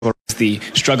the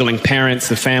struggling parents,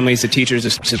 the families, the teachers,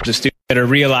 the students that are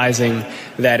realizing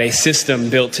that a system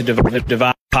built to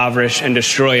divide, impoverish, and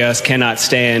destroy us cannot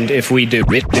stand if we do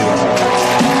it. All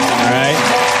right?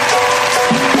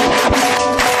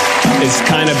 It's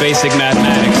kind of basic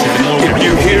mathematics. If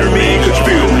you hear me, could you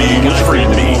feel me, could you free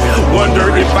me? Wonder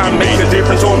if I made a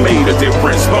difference or made a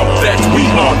difference. Bump that, we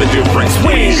are the difference.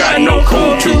 We ain't got no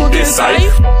code to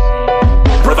decipher.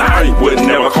 Brother, I would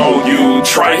never call you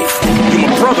trife. You my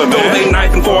brother, though they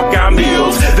knife and fork our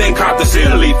meals, then caught the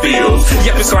silly feels.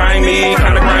 Yep, it's slimy,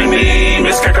 kinda grimy,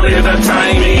 miscalculated the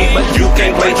timing. But you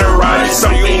can plagiarize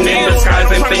something in the skies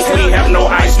and think we have no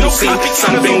eyes to see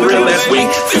something real as we.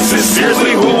 This is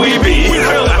seriously who we be.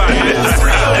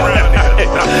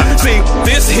 See,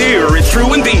 this here is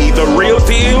true indeed, the real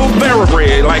deal,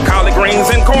 thoroughbred, like collard greens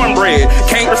and cornbread.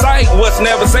 Can't recite what's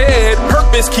never said,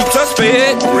 purpose keeps us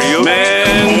fed. Real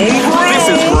man, this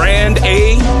is grand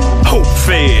A, hope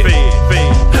fed.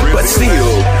 But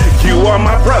still, you are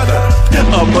my brother,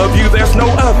 above you there's no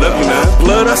other.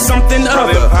 Blood or something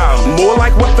other, more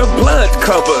like what the blood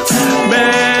covers.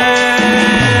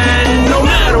 Man, no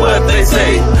matter what they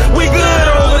say, we good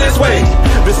over this way.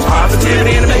 This is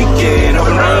positivity in the making,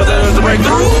 helping brothers to break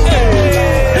through.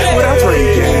 Without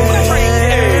breaking, without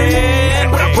breaking,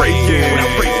 without breaking,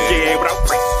 without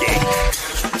breaking.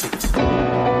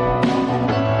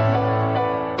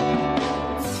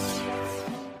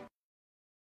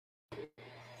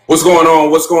 What's going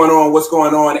on? What's going on? What's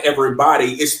going on,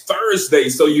 everybody? It's Thursday,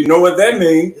 so you know what that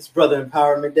means. It's Brother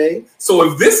Empowerment Day. So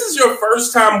if this is your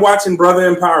first time watching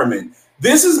Brother Empowerment,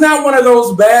 this is not one of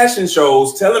those bashing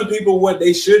shows telling people what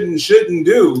they should and shouldn't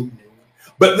do.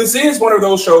 But this is one of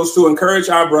those shows to encourage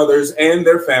our brothers and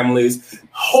their families,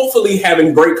 hopefully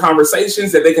having great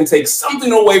conversations that they can take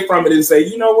something away from it and say,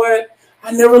 you know what?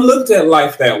 I never looked at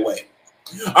life that way.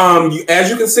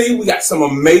 As you can see, we got some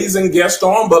amazing guests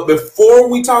on. But before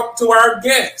we talk to our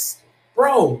guests,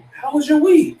 bro, how was your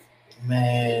week?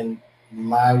 Man,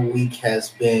 my week has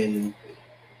been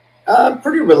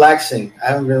pretty relaxing.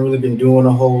 I haven't really been doing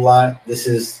a whole lot. This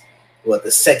is,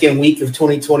 the second week of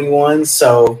 2021.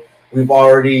 So we've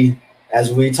already,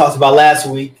 as we talked about last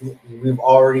week, we've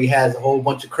already had a whole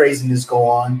bunch of craziness go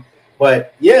on.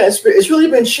 But yeah, it's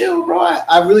really been chill, bro.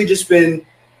 I've really just been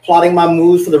plotting my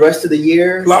moves for the rest of the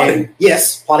year. Plotting?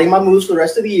 Yes, plotting my moves for the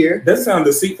rest of the year. Doesn't sound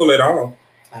deceitful at all.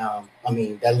 I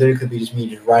mean, that literally could be just me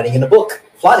just writing in a book,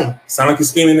 plotting. Sound like you're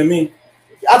scheming to me.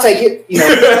 I'll take it,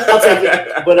 I'll take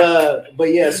it.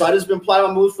 But yeah, so I just been plotting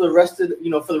my moves for the rest of,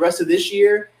 for the rest of this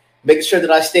year, making sure that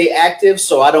I stay active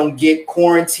so I don't get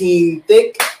quarantine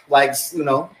thick, like,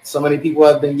 so many people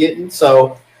have been getting.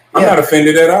 So I'm not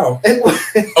offended at all. I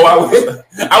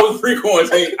was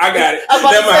pre-quarantine. I got it.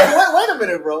 Wait a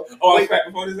minute, bro. Oh, I was back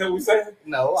before this. Is that what we saying?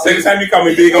 No. Second time you call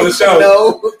me big on the show.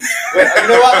 No. Wait, you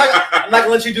know what? I'm not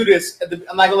gonna let you do this.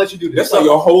 I'm not gonna let you do this. That's like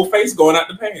your whole face going out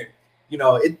the pan.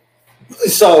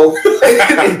 So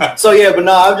yeah, but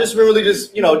no, I've just been really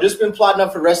just been plotting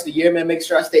up for the rest of the year, man. Make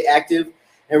sure I stay active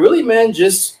and really, man,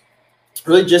 just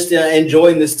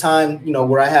enjoying this time,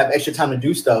 where I have extra time to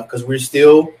do stuff because we're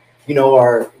still,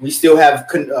 we're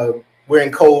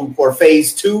in code for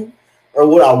phase 2 or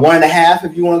 1.5,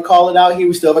 if you want to call it out here.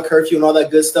 We still have a curfew and all that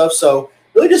good stuff. So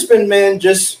really just been, man,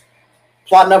 just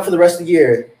plotting up for the rest of the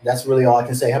year. That's really all I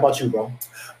can say. How about you, bro?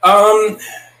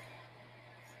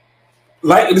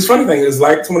 Like this funny thing is,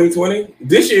 like 2020,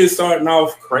 this year is starting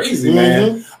off crazy,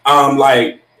 man.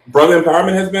 Like Brother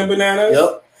Empowerment has been bananas.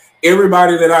 Yep.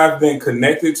 Everybody that I've been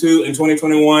connected to in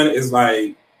 2021 has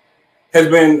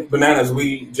been bananas.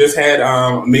 We just had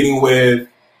a meeting with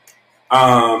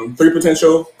 3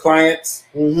 potential clients,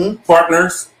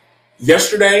 partners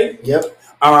yesterday. Yep.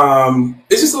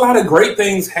 It's just a lot of great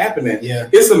things happening. Yeah.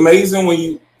 It's amazing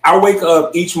when I wake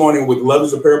up each morning with Love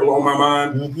is a Parable on my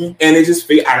mind, and I just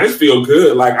feel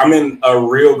good. Like I'm in a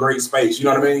real great space. You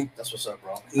know what I mean? That's what's up,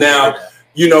 bro. Now,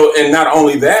 and not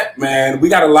only that, man, we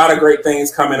got a lot of great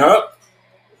things coming up.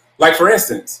 Like, for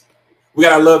instance, we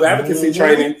got our Love Advocacy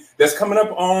training that's coming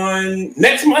up on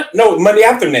next month. No, Monday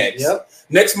after next. Yep.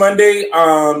 Next Monday,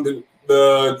 the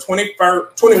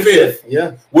 25th.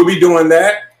 Yeah. We'll be doing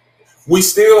that. We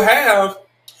still have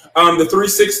the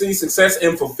 360 Success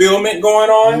and Fulfillment going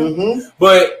on.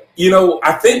 But,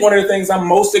 I think one of the things I'm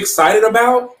most excited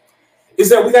about is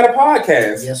that we got a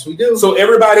podcast. Yes, we do. So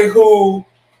everybody who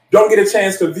don't get a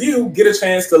chance to view, get a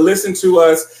chance to listen to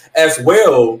us as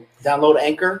well. Download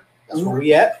Anchor. That's where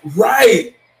we at.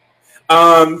 Right.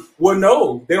 Well,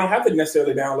 no, they don't have to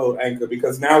necessarily download Anchor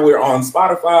because now we're on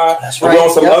Spotify. That's right. We're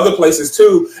on some other places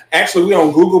too. Actually, we're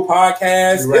on Google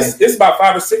Podcasts. Right. It's about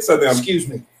 5 or 6 of them. Excuse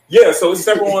me. Yeah, so it's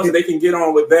several ones that they can get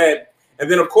on with that. And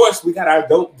then, of course, we got our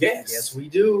dope guests. Yes, we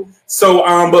do. So,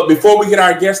 but before we get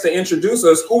our guests to introduce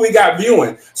us, who we got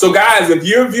viewing? So, guys, if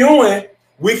you're viewing,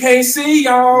 we can't see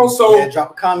y'all. So, yeah,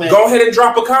 drop a comment. Go ahead and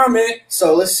drop a comment.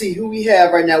 So, let's see who we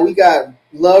have right now. We got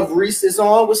Love Reese is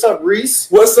on. What's up, Reese?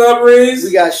 What's up, Reese?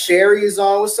 We got Sherry is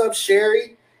on. What's up,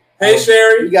 Sherry? Hey,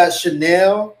 Sherry. We got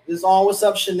Chanel is on. What's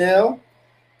up, Chanel?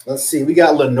 Let's see. We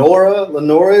got Lenora.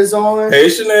 Lenora is on. Hey,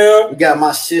 Chanel. We got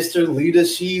my sister, Lita.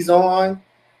 She's on.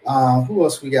 Who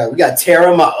else we got? We got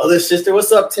Tara, my other sister.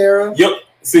 What's up, Tara? Yep.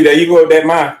 See, there you go with that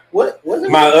my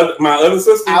other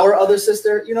sister. Our other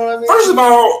sister. You know what I mean? First of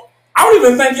all, I don't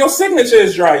even think your signature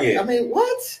is dry yet. I mean,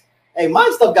 what? Hey, my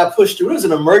stuff got pushed through. It was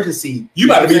an emergency. You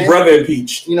about to be brother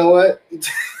impeached. You know what?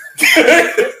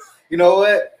 You know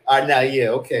what? All right, now, yeah,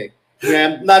 okay.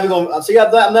 Yeah, I'm not even gonna. So yeah,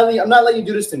 I'm not letting you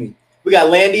do this to me. We got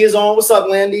Landy is on. What's up,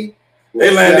 Landy? Hey,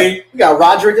 Landy. We got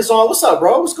Roderick is on. What's up,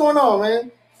 bro? What's going on,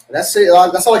 man? That's it.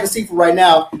 That's all I can see for right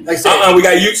now. Like I said, we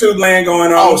got YouTube land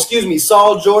going on. Oh, excuse me,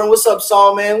 Saul Jordan. What's up,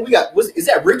 Saul, man? We got. Is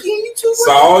that Ricky on YouTube? Bro?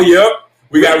 Saul, yep.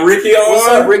 We got Ricky on. What's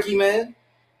up, Ricky, man?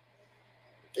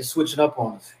 They're switching up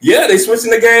on us. Yeah, they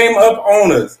switching the game up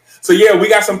on us. So yeah, we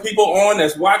got some people on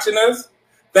that's watching us.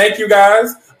 Thank you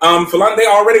guys.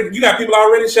 Falana, you got people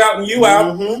already shouting you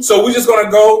out. So we're just gonna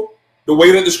go the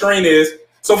way that the screen is.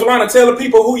 So Falana, tell the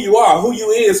people who you are, who you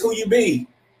is, who you be.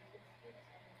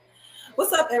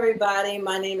 What's up, everybody?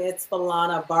 My name is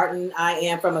Falana Barton. I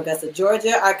am from Augusta,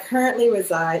 Georgia. I currently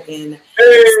reside in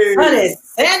sunny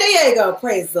San Diego.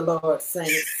 Praise the Lord,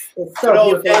 saints. It's so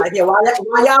beautiful out here.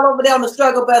 While y'all over there on the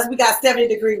struggle bus, we got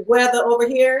 70-degree weather over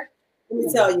here. Let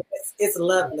me tell you, it's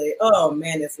lovely. Oh,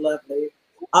 man, it's lovely.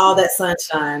 All that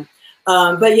sunshine.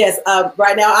 But yes,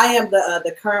 right now I am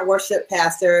the current worship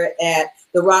pastor at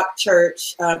the Rock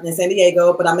Church in San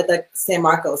Diego, but I'm at the San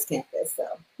Marcos campus. So,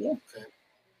 yeah.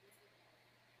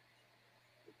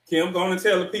 Kim, going to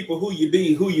tell the people who you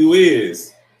be, who you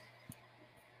is.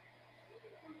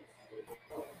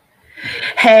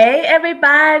 Hey,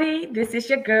 everybody. This is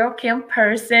your girl, Kim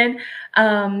Person.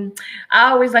 I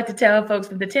always like to tell folks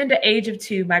from the tender age of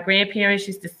 2, my grandparents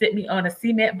used to sit me on a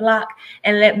cement block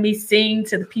and let me sing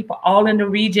to the people all in the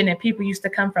region. And people used to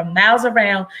come from miles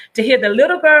around to hear the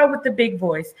little girl with the big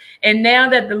voice. And now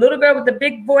that the little girl with the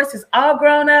big voice is all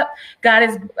grown up, God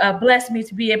has blessed me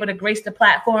to be able to grace the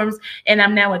platforms. And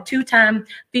I'm now a 2-time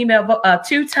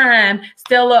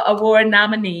Stellar Award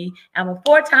nominee. I'm a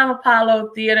 4-time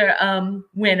Apollo Theater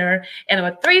winner. And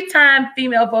I'm a 3-time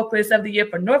Female Vocalist of the Year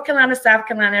for North Carolina, South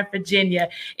Carolina, and Virginia.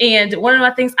 And one of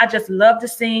my things, I just love to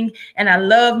sing and I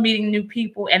love meeting new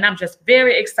people. And I'm just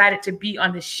very excited to be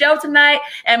on the show tonight.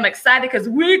 And I'm excited because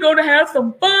we're going to have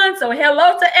some fun. So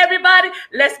hello to everybody.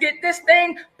 Let's get this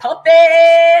thing pumping.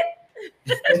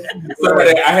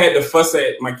 Sorry, I had to fuss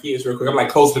at my kids real quick. I'm like,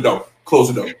 close the door.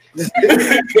 Close the door.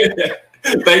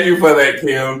 Thank you for that,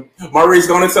 Kim. Maurice,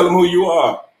 going to tell them who you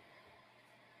are.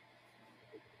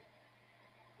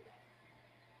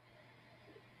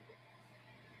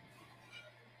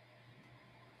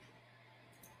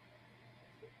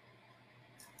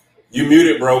 You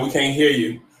muted, bro. We can't hear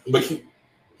you. But he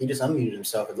just unmuted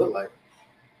himself, it looked like.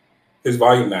 His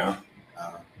volume down.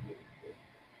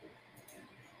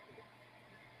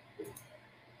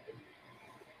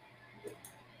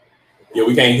 Yeah,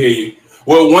 we can't hear you.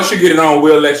 Well, once you get it on,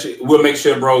 we'll make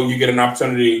sure, bro, you get an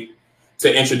opportunity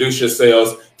to introduce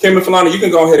yourselves. Kim and Falana, you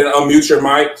can go ahead and unmute your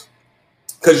mic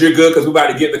because you're good because we're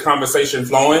about to get the conversation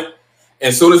flowing.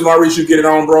 As soon as Maurice, you get it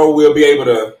on, bro, we'll be able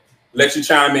to let you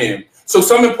chime in. So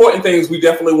some important things we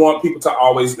definitely want people to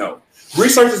always know.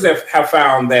 Researchers have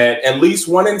found that at least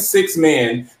 1 in 6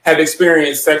 men have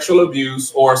experienced sexual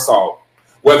abuse or assault,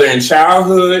 whether in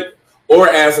childhood or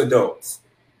as adults.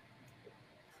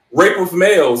 Rape of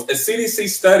males, a CDC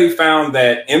study found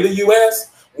that in the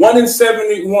U.S., 1 in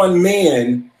 71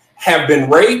 men have been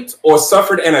raped or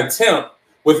suffered an attempt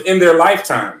within their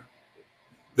lifetime.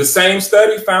 The same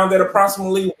study found that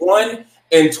approximately 1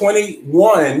 in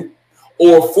 21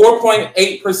 or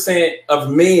 4.8% of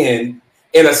men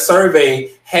in a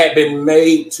survey had been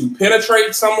made to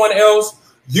penetrate someone else,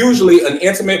 usually an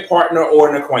intimate partner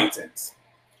or an acquaintance.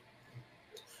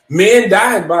 Men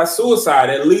died by suicide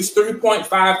at least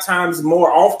 3.5 times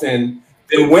more often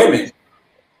than women.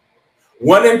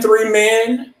 1 in 3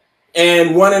 men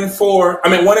and 1 in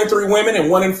 3 women and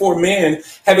 1 in 4 men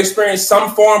have experienced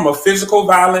some form of physical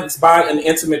violence by an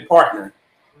intimate partner.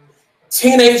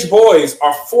 Teenage boys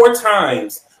are 4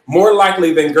 times more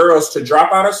likely than girls to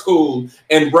drop out of school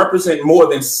and represent more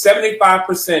than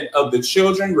 75% of the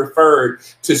children referred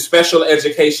to special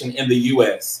education in the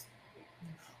U.S.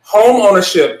 Home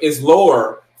ownership is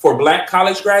lower for Black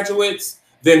college graduates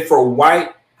than for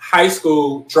white high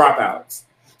school dropouts.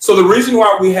 So the reason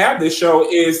why we have this show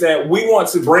is that we want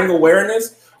to bring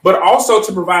awareness, but also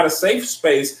to provide a safe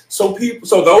space so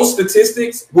those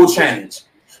statistics will change.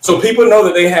 So people know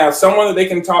that they have someone that they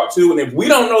can talk to, and if we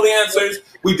don't know the answers,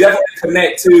 we definitely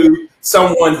connect to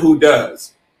someone who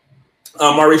does.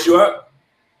 Maurice, you up?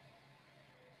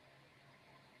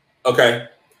 Okay.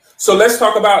 So let's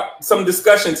talk about some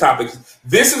discussion topics.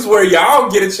 This is where y'all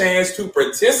get a chance to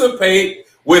participate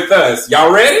with us.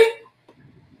 Y'all ready?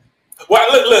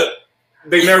 Well, look.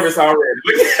 They nervous already.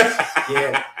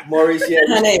 Yeah, Maurice, yeah.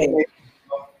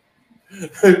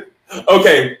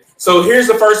 Okay, so here's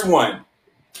the first one.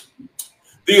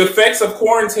 The effects of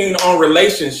quarantine on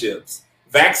relationships,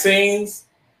 vaccines,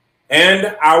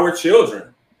 and our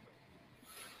children.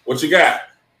 What you got?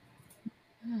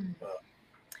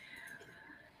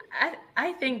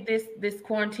 I think this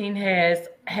quarantine has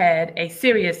had a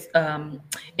serious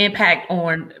impact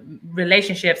on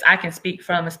relationships. I can speak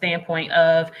from a standpoint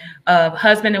of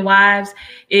husband and wives.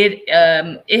 It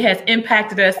has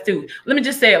impacted us too. Let me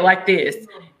just say it like this.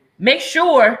 Make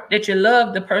sure that you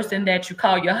love the person that you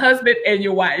call your husband and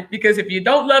your wife, because if you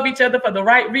don't love each other for the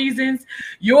right reasons,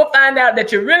 you'll find out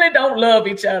that you really don't love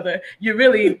each other. You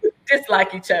really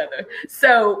dislike each other.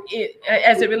 So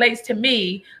as it relates to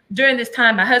me, during this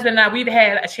time, my husband and I, we've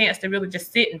had a chance to really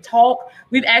just sit and talk.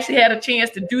 We've actually had a chance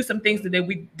to do some things that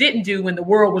we didn't do when the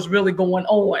world was really going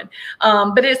on.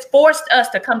 But it's forced us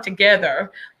to come together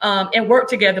and work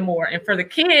together more. And for the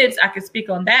kids, I can speak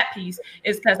on that piece,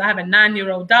 is because I have a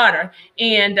 9-year-old daughter,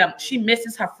 and she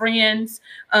misses her friends.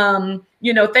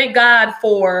 Thank God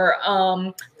for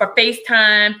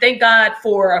FaceTime. Thank God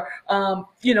for,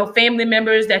 family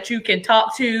members that you can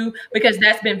talk to, because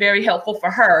that's been very helpful for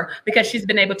her, because she's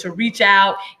been able to reach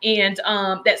out, and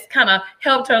that's kind of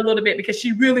helped her a little bit, because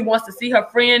she really wants to see her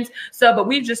friends. But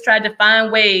we've just tried to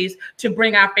find ways to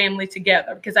bring our family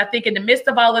together, because I think in the midst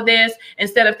of all of this,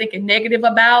 instead of thinking negative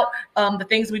about the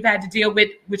things we've had to deal with,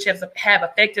 which have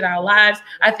affected our lives,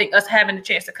 I think us having the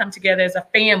chance to come together as a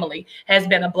family has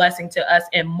been a blessing to us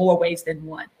in more ways than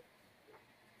one.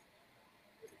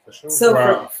 So,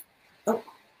 wow.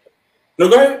 No,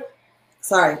 go ahead.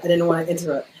 Sorry, I didn't want to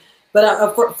interrupt.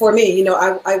 But for me,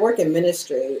 I work in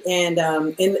ministry, and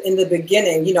in the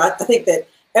beginning, I think that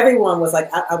everyone was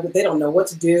like, they don't know what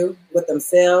to do with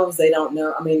themselves. They don't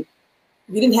know. I mean,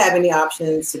 we didn't have any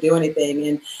options to do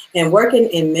anything, and working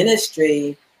in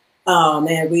ministry,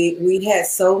 man, we had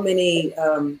so many,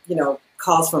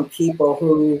 calls from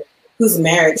people whose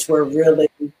marriage were really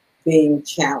being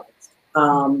challenged.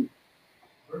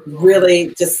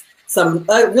 Really just some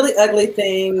really ugly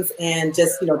things, and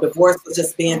just, divorce was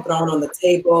just being thrown on the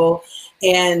table.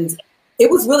 And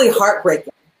it was really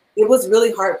heartbreaking. It was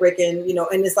really heartbreaking,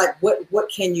 and it's like, what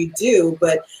can you do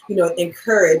but,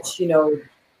 encourage,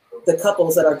 the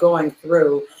couples that are going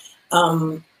through.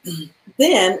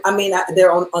 Then, I mean,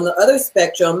 they're on the other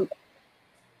spectrum,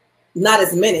 not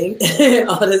as many,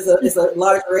 it's a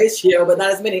large ratio, but not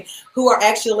as many who are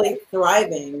actually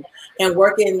thriving and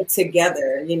working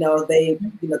together.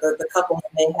 The couples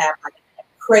may have like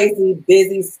crazy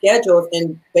busy schedules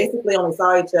and basically only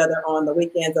saw each other on the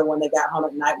weekends or when they got home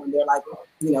at night when they're like,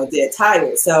 dead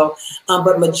tired. So,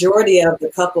 but majority of the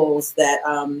couples that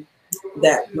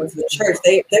went to the church,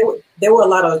 there were a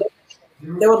lot of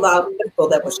people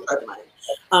that were struggling.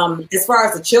 As far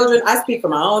as the children, I speak for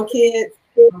my own kids.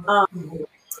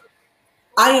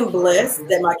 I am blessed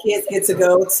that my kids get to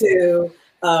go to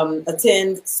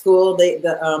attend school. They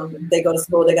go to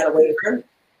school. They got a waiver,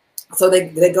 so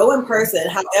they go in person.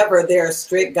 However, there are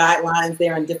strict guidelines.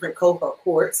 They're in different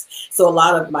cohorts. So a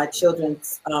lot of my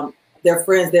children's their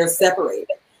friends, they're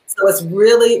separated. So it's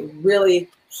really, really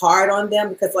hard on them,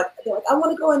 because they're like, I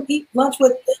want to go and eat lunch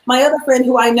with my other friend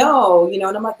who I know, and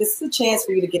I'm like, this is a chance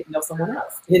for you to get to know someone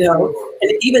else,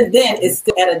 and even then it's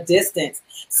still at a distance.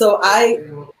 So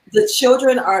the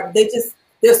children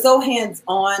they're so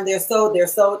hands-on. They're so,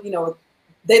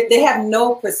 they have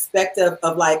no perspective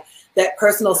of like that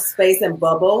personal space and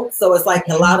bubble. So it's like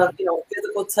a lot of,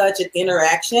 physical touch and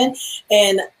interaction.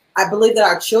 And I believe that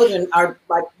our children are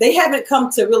like, they haven't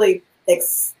come to really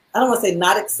I don't want to say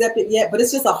not accept it yet, but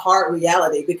it's just a hard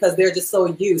reality, because they're just so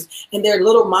used, and their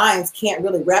little minds can't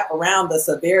really wrap around the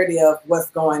severity of what's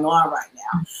going on right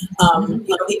now.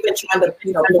 Even trying to,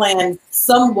 plan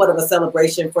somewhat of a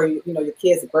celebration for your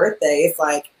kid's birthday. It's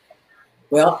like,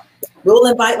 well, we'll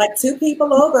invite like 2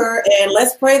 people over and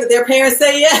let's pray that their parents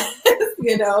say yes,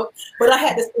 But I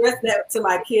had to stress that to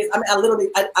my kids. I mean,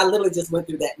 I literally just went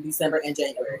through that in December and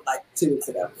January, like 2 weeks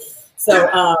ago. So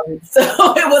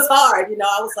it was hard,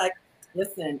 I was like,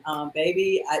 listen,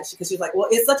 baby, because she was like, well,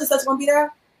 is such and such going to be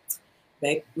there?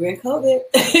 we're in COVID.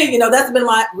 You know, that's been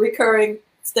my recurring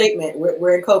statement.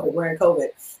 We're in COVID. We're in COVID.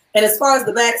 And as far as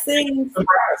the vaccine,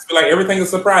 surprise. Feel like everything is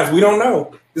a surprise. We don't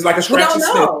know. It's like a scratchy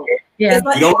sniff. Yeah.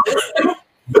 Like,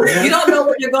 you don't know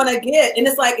what you're gonna get, and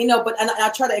it's like, you know. But and I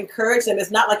try to encourage them.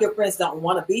 It's not like your friends don't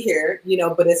want to be here, you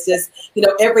know. But it's just, you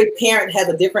know, every parent has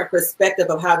a different perspective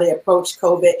of how they approach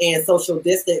COVID and social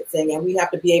distancing, and we have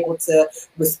to be able to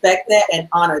respect that and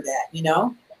honor that, you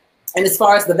know. And as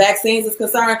far as the vaccines is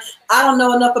concerned, I don't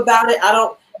know enough about it. I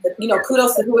don't, you know,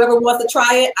 kudos to whoever wants to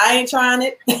try it. I ain't trying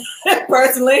it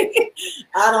personally.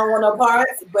 I don't want no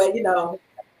parts, but you know,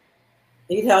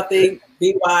 eat healthy,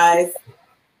 be wise,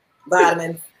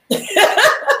 vitamins.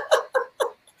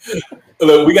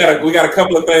 Look, we got a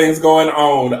couple of things going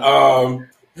on.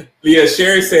 Yeah,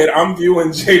 Sherry said, I'm viewing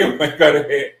Jada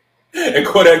McCutcheon and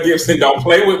Cordell Gibson. Don't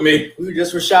play with me. We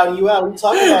just were shouting you out. We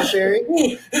talking about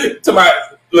Sherry. To my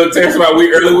look, text about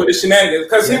we early with the shenanigans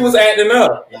because he was acting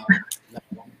up.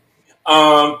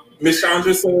 Miss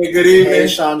Chandra said good evening. Hey,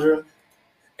 Chandra.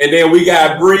 And then we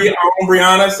got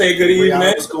Brianna say good evening.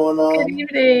 What's going on?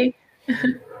 Good evening.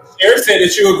 Sherry said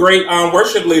that you're a great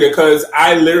worship leader because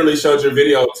I literally showed your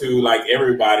video to like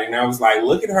everybody, and I was like,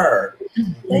 "Look at her."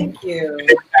 Thank you.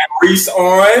 Reese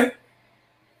on.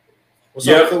 What's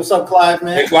up, Clive,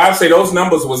 man? And Clive said those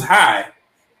numbers was high.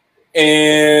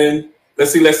 And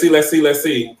let's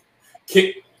see.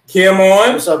 Kim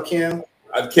on. What's up, Kim?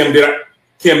 Kim,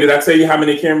 did I tell you how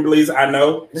many Kimberlys I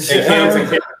know?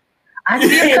 And I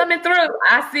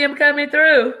see him coming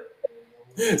through.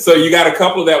 So you got a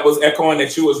couple that was echoing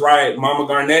that you was right. Mama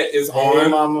Garnett is on. Hey,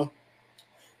 Mama.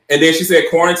 And then she said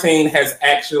quarantine has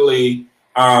actually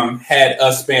had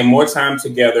us spend more time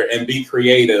together and be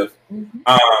creative,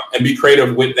 and be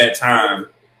creative with that time.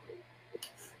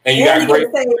 And you got great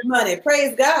money.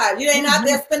 Praise God. You ain't out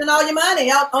there spending all your money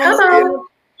out on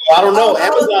I don't know.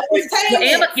 Amazon.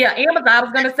 Amazon. I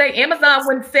was gonna say Amazon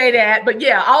wouldn't say that, but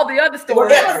yeah, all the other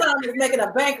stores. Amazon is making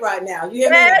a bank right now. You hear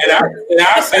me? And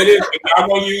I say this: if y'all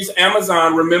gonna use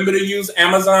Amazon, remember to use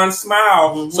Amazon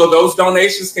Smile, so those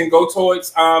donations can go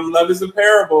towards Love is a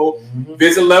Parable.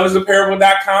 Visit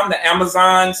loveisapparable.com. The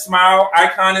Amazon Smile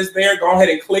icon is there. Go ahead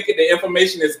and click it. The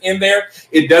information is in there.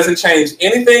 It doesn't change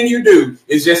anything you do.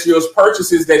 It's just your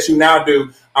purchases that you now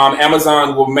do.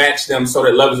 Amazon will match them so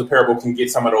that Love is a Parable can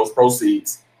get some of those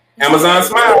proceeds. Amazon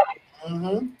Smile.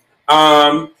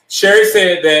 Sherry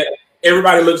said that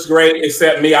everybody looks great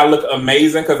except me. I look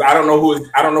amazing because I don't know who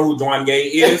Dwan Gay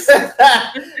is.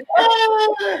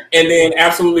 And then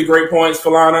absolutely great points,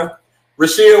 Falana.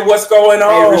 Rashia, what's going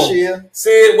on? Hey, Rashia.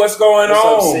 Sid, what's going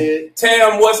on? Up, Sid?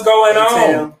 Tam, what's going on?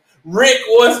 Tam. Rick,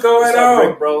 what's going on?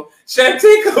 Rick, bro?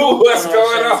 Shantika, what's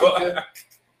going on?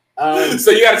 So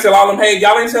you got to tell all them, hey,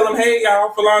 y'all ain't tell them, hey, y'all,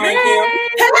 Falana and Kim.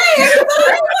 Hey,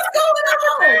 what's going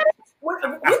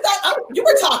on? You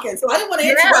were talking, so I didn't want to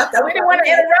interrupt. We didn't want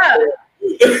to interrupt.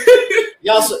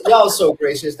 Y'all are so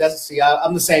gracious.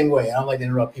 I'm the same way. I don't like to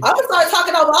interrupt people. I'm gonna start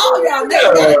talking over all of y'all.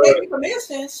 Give me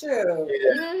permission, sure.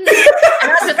 And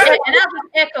I'll just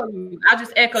echo you. I'll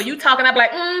just echo you talking. I'll be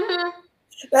like,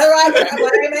 That's right. I'm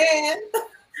like, man.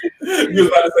 You was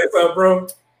about to say something, bro?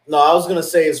 No, I was gonna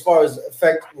say as far as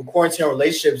effect of quarantine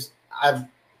relationships,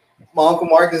 my Uncle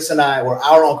Marcus and I, or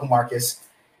our Uncle Marcus,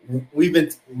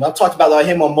 I've talked about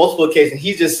him on multiple occasions.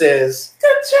 He just says,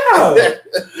 "Good job."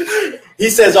 He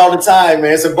says all the time,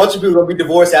 man. It's a bunch of people gonna be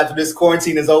divorced after this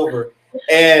quarantine is over.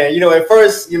 And at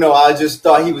first, I just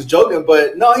thought he was joking,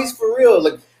 but no, he's for real.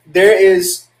 Like there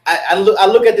is, I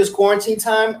look at this quarantine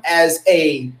time as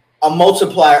a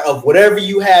multiplier of whatever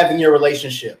you have in your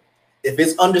relationship. If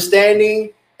it's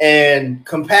understanding and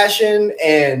compassion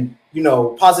and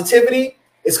positivity,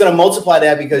 it's going to multiply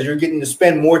that because you're getting to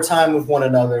spend more time with one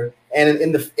another and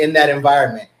in that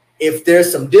environment. If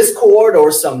there's some discord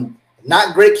or some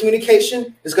not great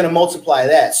communication, it's going to multiply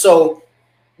that. So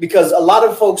because a lot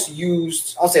of folks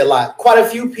quite a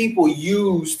few people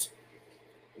used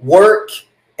work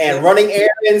and running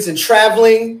errands and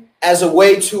traveling as a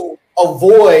way to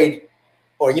avoid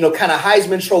or, kind of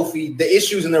Heisman Trophy, the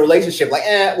issues in the relationship. Like,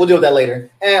 we'll deal with that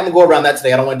later. I'm going to go around that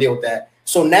today. I don't want to deal with that.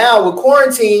 So now with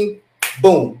quarantine,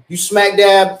 boom, you smack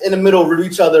dab in the middle with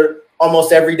each other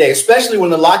almost every day, especially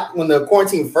when the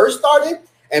quarantine first started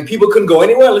and people couldn't go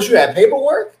anywhere unless you had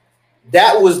paperwork.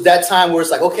 That was that time where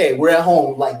it's like, okay, we're at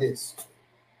home like this.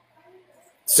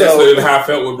 So that's literally how I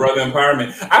felt with Brother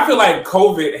Empowerment. I feel like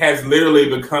COVID has literally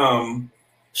become...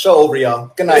 Show over,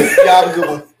 y'all. Good night. Y'all have a good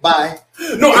one. Bye.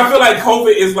 No, I feel like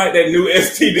COVID is like that new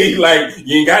STD. Like,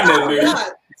 you ain't got nothing to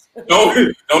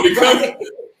do. Don't become...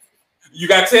 You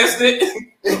got tested?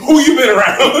 Who you been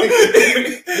around?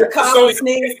 The cough,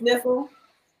 sneeze, sniffle.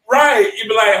 Right. You'd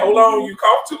be like, hold on, you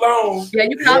cough too long. Yeah,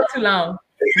 you cough too long.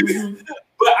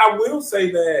 But I will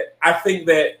say that I think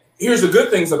that here's the good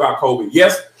things about COVID.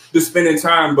 Yes, the spending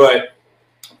time, but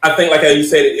I think, like how you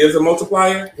said, it is a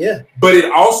multiplier. Yeah. But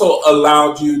it also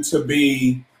allowed you to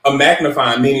be a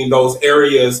magnifying, meaning those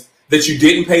areas that you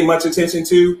didn't pay much attention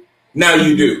to, now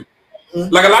you do.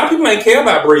 Mm-hmm. Like a lot of people ain't care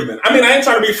about breathing. I mean, I ain't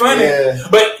trying to be funny,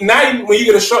 but now when you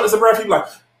get a shortness of breath, you're like,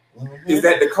 is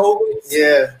that the COVID?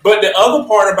 Yeah. But the other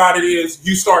part about it is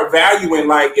you start valuing,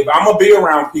 like, if I'm going to be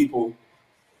around people,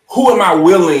 who am I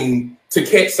willing to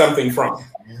catch something from?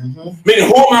 Meaning,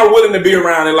 who am I willing to be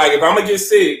around? And like, if I'm going to get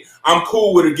sick, I'm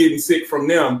cool with getting sick from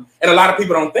them. And a lot of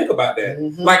people don't think about that.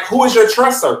 Like, who is your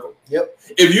trust circle? Yep.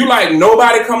 If you like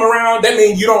nobody come around, that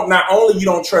means you don't, not only you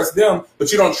don't trust them,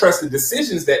 but you don't trust the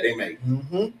decisions that they make.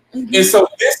 And so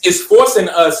this is forcing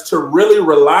us to really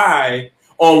rely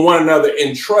on one another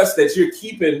and trust that you're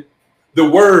keeping the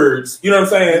words, you know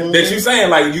what I'm saying? That you're saying,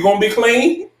 like, you gonna be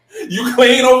clean? You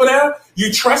clean over there?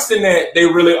 You trusting that they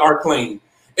really are clean.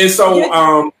 And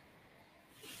so,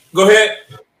 go ahead.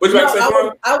 What you about to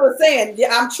say, I was saying,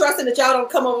 I'm trusting that y'all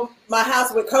don't come over my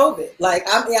house with COVID. Like,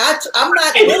 I'm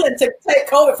not willing to take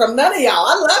COVID from none of y'all.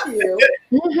 I love you,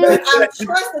 but I'm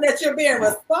trusting that you're being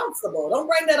responsible. Don't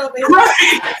bring that over here.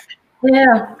 Right.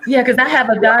 Yeah, because I have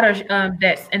a daughter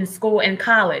that's in school in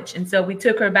college, and so we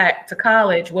took her back to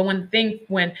college. Well, when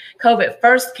COVID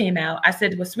first came out, I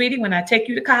said, "Well, sweetie, when I take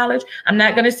you to college, I'm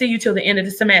not going to see you till the end of the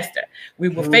semester. We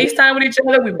will FaceTime with each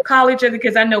other. We will call each other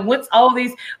because I know once all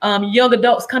these young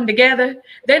adults come together,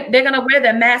 they're going to wear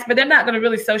their mask, but they're not going to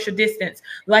really social distance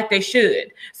like they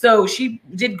should." So she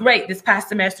did great this past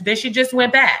semester. Then she just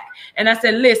went back, and I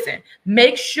said, "Listen,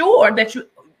 make sure that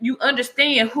you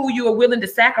understand who you are willing to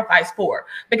sacrifice for.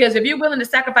 Because if you're willing to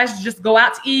sacrifice to just go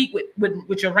out to eat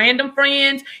with your random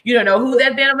friends, you don't know who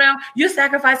they've been around, you're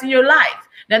sacrificing your life.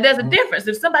 Now there's a difference.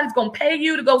 If somebody's gonna pay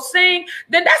you to go sing,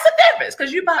 then that's a difference.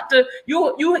 Because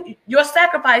your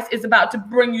sacrifice is about to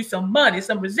bring you some money,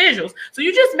 some residuals. So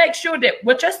you just make sure that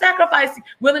what you're sacrificing,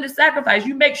 willing to sacrifice,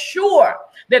 you make sure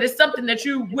that it's something that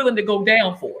you're willing to go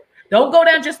down for. Don't go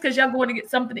down just because y'all going to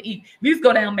get something to eat. At least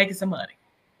go down making some money.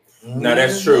 No,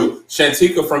 that's true.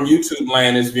 Shantika from YouTube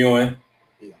land is viewing.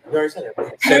 You already said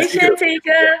that. Hey,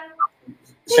 Shantika.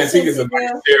 Shantika is a vice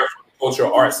chair for the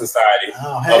Cultural Arts Society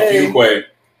of Fuquay.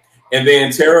 And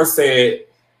then Tara said,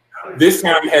 this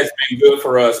time has been good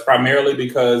for us, primarily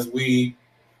because we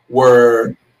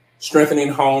were strengthening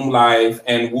home life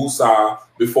and Wusa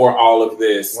before all of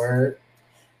this. Word.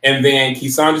 And then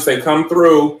Kisandra said, come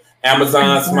through,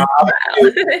 Amazon smile.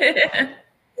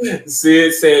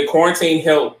 Sid said, quarantine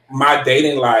helped my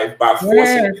dating life by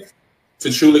forcing us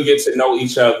to truly get to know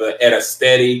each other at a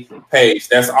steady pace.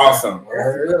 That's awesome.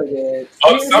 Really good.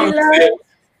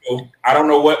 I don't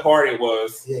know what part it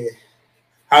was. Yeah.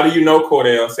 How do you know,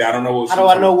 Cordell? Say, I don't know what. How do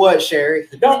I know what, Sherry?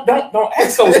 Don't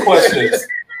ask those questions.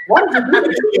 Why did you do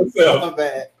it to yourself? My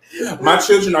bad. My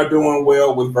children are doing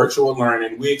well with virtual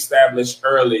learning. We established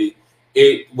early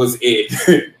it was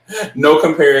it. No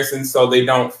comparison, so they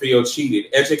don't feel cheated.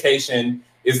 Education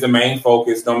is the main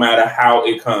focus, no matter how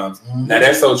it comes. Now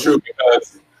that's so true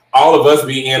because all of us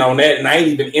be in on that, and I ain't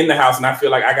even in the house, and I feel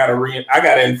like I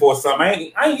gotta enforce something. I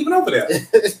ain't even over there.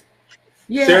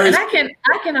 Yeah, and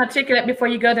I can articulate before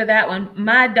you go to that one.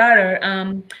 My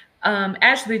daughter,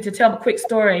 actually, to tell a quick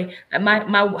story, my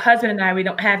husband and I, we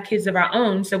don't have kids of our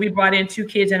own, so we brought in 2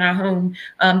 kids in our home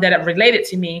that are related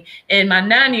to me. And my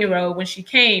 9-year-old, when she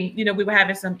came, we were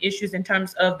having some issues in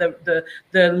terms of the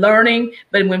learning.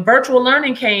 But when virtual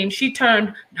learning came, she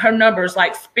turned her numbers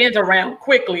like spins around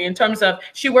quickly in terms of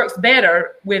she works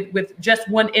better with just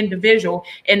one individual,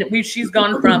 and she's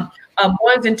gone from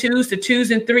 1s and 2s to 2s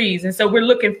and 3s. And so we're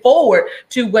looking forward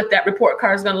to what that report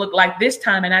card is going to look like this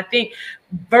time. And I think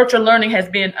virtual learning has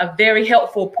been a very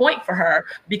helpful point for her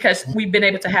because we've been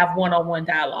able to have one-on-one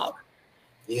dialogue.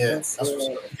 Yeah. So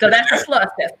that's a plus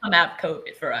that's come out of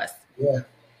COVID for us. Yeah.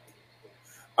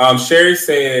 Sherry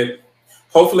said,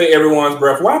 hopefully everyone's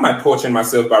breath. Why am I torturing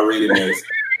myself by reading this?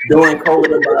 Doing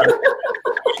COVID about it.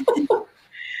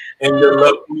 And your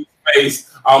loved one's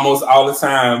face almost all the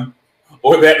time.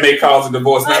 Or that may cause a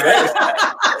divorce. Now that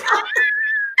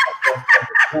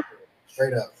is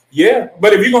straight up. Yeah,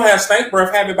 but if you're gonna have stank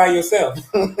breath, have it by yourself.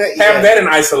 Have that in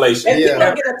isolation. And people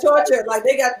get a torture. Like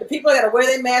the people got to wear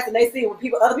their mask and they see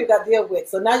what other people got to deal with.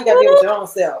 So now you got to deal with your own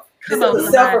self. This is a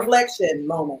self-reflection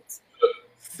moment.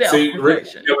 See, Rick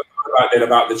never thought about that,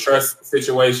 about the trust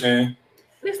situation.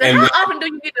 Listen, how often do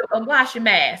you get to wash your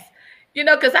mask? You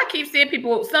know, because I keep seeing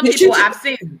people, some people I've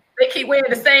seen, they keep wearing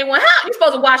the same one. How you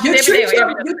supposed to wash it every day?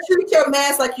 You treat your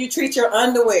mask like you treat your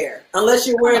underwear. Unless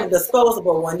you're wearing a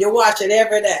disposable one. You wash it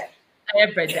every day.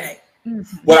 Every day.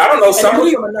 Well, I don't know. Some of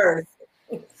you,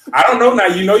 I don't know now.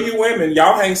 You know, you women,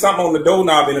 y'all hang something on the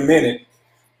doorknob in a minute.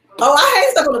 Oh, I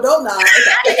hang stuff on the doorknob.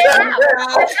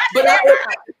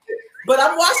 But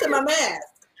I'm washing my mask.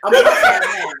 I'm washing my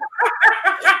mask.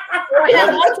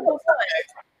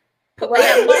 Look,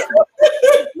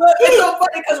 it's so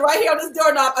funny because right here on this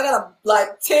doorknob, I got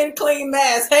like 10 clean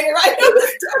masks hanging right here on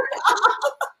this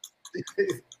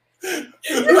doorknob.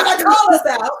 You gotta call us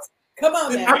out. Come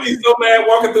on, man. I be so mad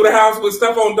walking through the house with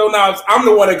stuff on doorknobs. I'm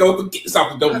the one that goes to get this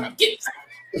off the doorknob. Get this.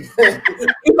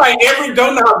 It's like every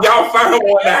doorknob y'all find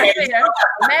one that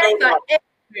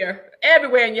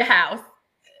everywhere in your house.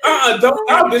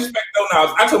 Don't disrespect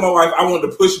doorknobs. I told my wife I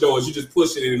wanted to push doors. You just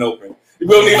push it and open. You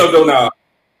don't need no doorknob.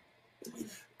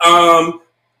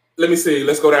 Let me see.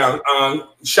 Let's go down.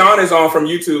 Sean is on from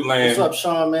YouTube land. What's up,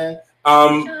 Sean, man?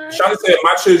 Sean said,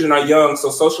 my children are young, so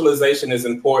socialization is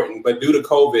important. But due to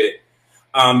COVID,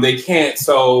 they can't.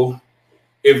 So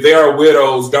if there are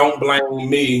widows, don't blame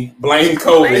me. Blame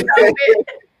COVID.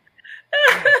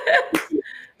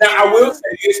 Now, I will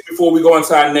say this before we go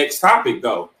into our next topic,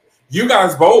 though. You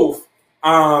guys both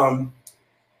are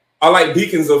like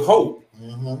beacons of hope.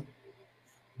 Mm-hmm.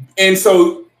 And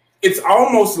so it's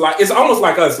almost like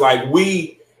us. Like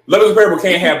we, Love is a Parable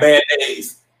can't have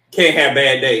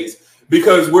bad days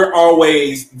because we're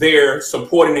always there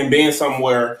supporting and being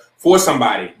somewhere for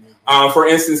somebody. For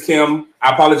instance, Kim,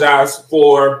 I apologize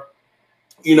for,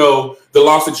 the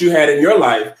loss that you had in your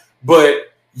life, but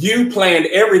you planned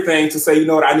everything to say, you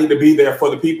know what, I need to be there for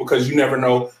the people because you never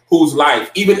know whose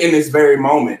life, even in this very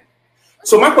moment.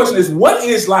 So my question is, what's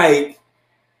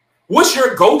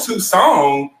your go-to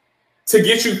song to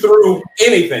get you through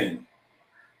anything?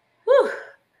 Whew.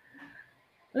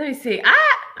 Let me see.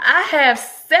 I have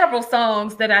several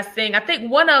songs that I sing. I think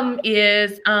one of them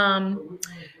is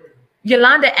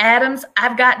Yolanda Adams,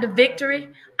 I've Got the Victory.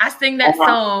 I sing that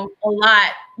song a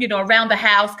lot, around the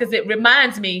house because it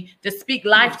reminds me to speak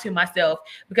life to myself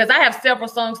because I have several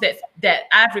songs that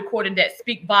I've recorded that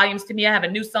speak volumes to me. I have a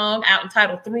new song out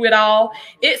entitled Through It All.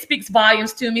 It speaks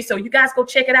volumes to me. So you guys go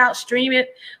check it out, stream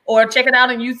it, or check it out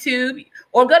on YouTube,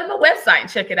 or go to my website and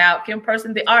check it out,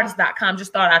 KimPersonTheArtist.com.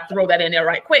 Just thought I'd throw that in there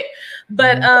right quick.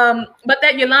 But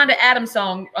that Yolanda Adams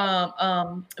song,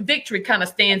 Victory, kind of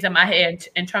stands in my head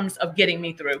in terms of getting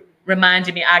me through,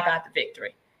 reminding me I got the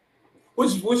victory.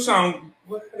 Which song?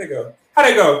 How'd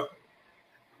it go?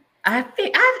 I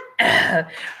think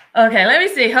okay, let me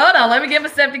see. Hold on, let me get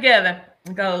myself together.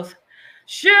 It goes,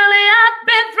 surely I've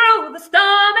been through the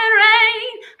storm and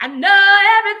rain. I know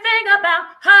everything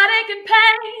about heartache and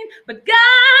pain, but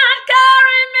God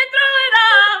carried me through it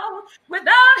all.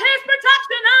 Without his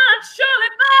protection, I'd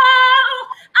surely fall.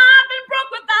 I've been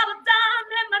broke without a dime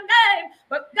in my name,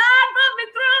 but God brought me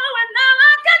through, and now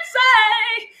I can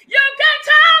say, you can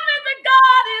tell me that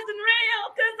God isn't real,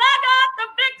 because I got the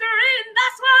victory, and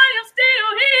that's why I'm still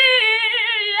here.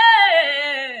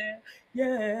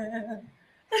 Yeah.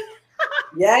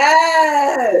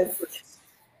 Yes.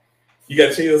 You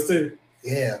got chills too?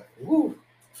 Yeah. Woo.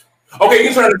 Okay,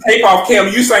 you turn the tape off, Kim.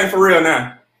 You sing for real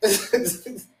now.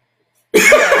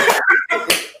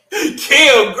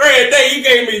 Kim, great day. You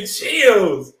gave me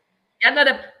chills. I know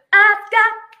that I've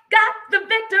got the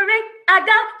victory. I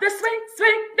got the sweet,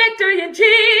 sweet victory in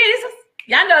Jesus.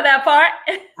 Y'all know that part. I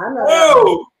know.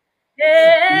 Whoa.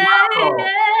 Yeah, Wow. yeah.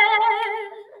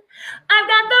 I've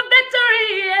got the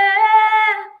victory,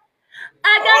 yeah.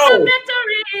 I got the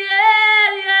victory,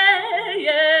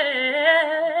 yeah.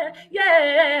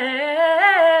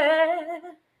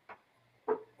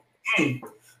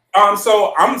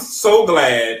 So I'm so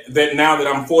glad that now that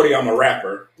I'm 40, I'm a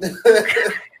rapper.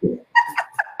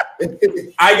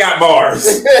 I got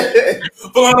bars.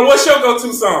 Philana, what's your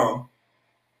go-to song?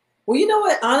 Well, you know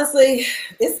what? Honestly,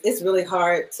 it's really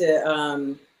hard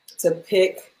to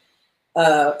pick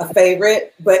a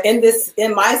favorite. But in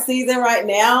my season right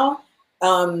now,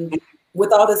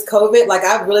 with all this COVID, like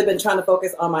I've really been trying to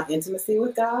focus on my intimacy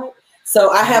with God. So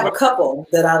I have a couple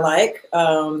that I like.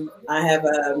 I have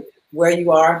Where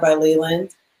You Are by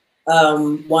Leland,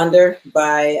 Wonder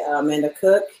by Amanda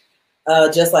Cook,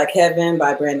 Just Like Heaven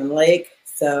by Brandon Lake.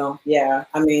 So yeah,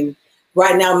 I mean,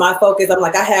 right now my focus, I'm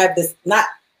like, I have this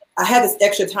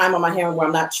extra time on my hand where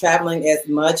I'm not traveling as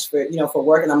much for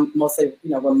work, and I'm mostly,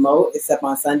 remote except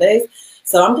on Sundays.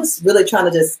 So I'm just really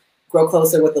trying to just grow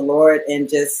closer with the Lord and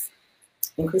just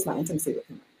increase my intimacy with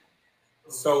him.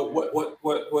 So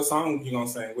what song you gonna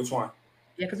sing? Which one?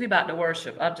 Yeah, because we about to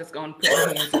worship. I'm just going to put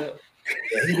my hands up.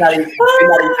 Yeah, he's not even.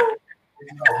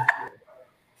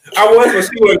 I was, but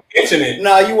she wasn't mentioning it.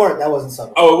 No, you weren't. That wasn't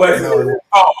something. Oh, it wasn't. No.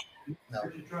 Oh. No.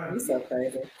 You're so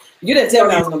crazy. You didn't tell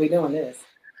me I was going to be doing this.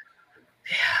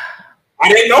 I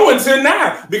didn't know until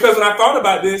now, because when I thought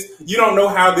about this, you don't know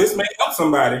how this may help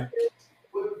somebody.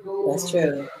 That's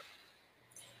true.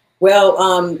 Well,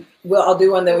 I'll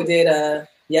do one that we did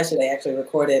yesterday. Actually,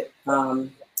 recorded.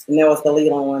 And there was the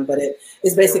lead on one, but it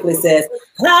basically says,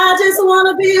 "I just want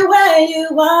to be where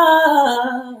you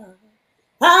are.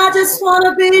 I just want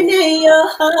to be near your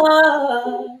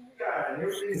heart.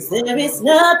 'Cause there is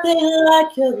nothing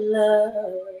like your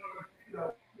love.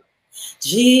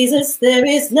 Jesus, there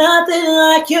is nothing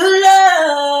like your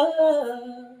love.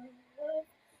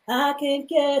 I can't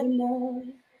get enough.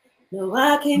 No,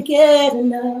 I can't get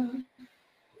enough.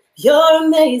 Your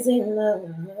amazing love.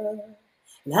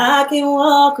 And I can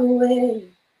walk away.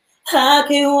 I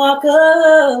can walk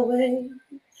away.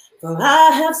 For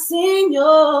I have seen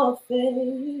your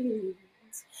face.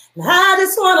 And I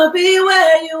just want to be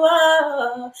where you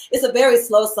are." It's a very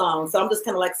slow song, so I'm just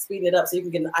kind of like speeding it up so you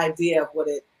can get an idea of what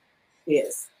it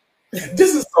is.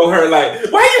 This is so her.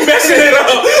 Like, why are you messing it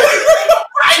up?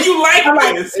 Why you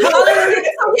like this?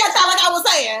 Oh, yeah, sound like I was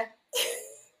saying.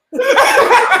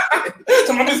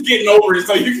 So I'm just getting over it.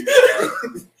 So you.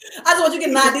 I just want you to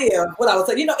get an idea of what I was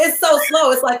saying. You know, it's so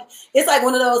slow. It's like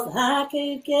one of those. I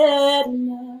can't get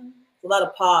enough. A lot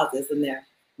of pauses in there.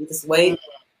 You just wait,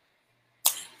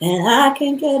 and I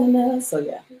can't get enough. So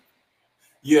yeah.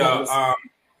 Yeah.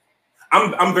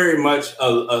 I'm very much a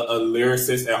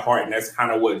lyricist at heart, and that's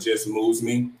kind of what just moves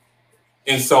me.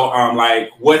 And so,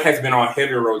 like, what has been on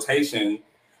heavy rotation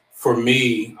for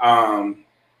me,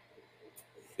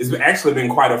 it's actually been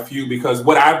quite a few, because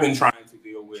what I've been trying to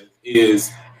deal with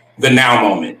is the now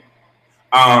moment.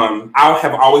 I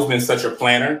have always been such a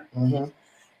planner. Mm-hmm.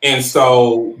 And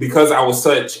so because I was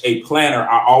such a planner,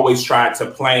 I always tried to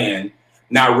plan,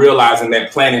 not realizing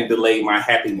that planning delayed my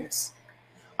happiness.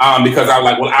 Because I was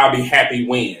like, well, I'll be happy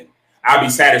when. I'll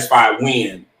be satisfied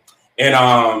when.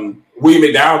 And William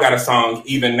McDowell got a song,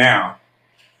 Even Now.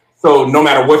 So no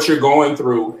matter what you're going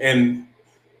through, and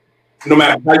no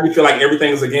matter how you feel like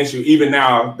everything is against you, even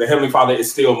now, the Heavenly Father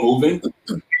is still moving.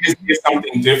 It's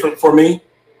something different for me.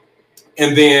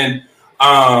 And then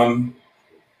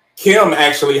Kim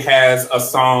actually has a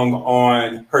song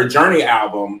on her Journey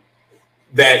album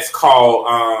that's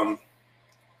called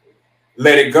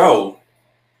Let It Go.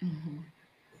 Mm-hmm.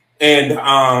 And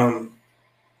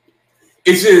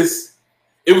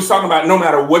it was talking about no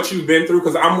matter what you've been through,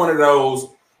 because I'm one of those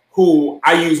who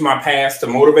I use my past to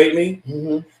motivate me.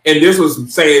 Mm-hmm. And this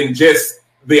was saying just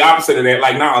the opposite of that.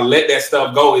 Like, nah, let that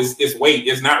stuff go. It's weight.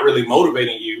 It's not really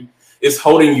motivating you. It's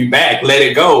holding you back. Let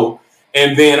it go.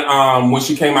 And then when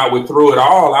she came out with Through It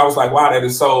All, I was like, wow, that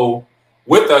is so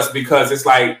with us, because it's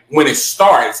like when it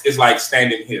starts, it's like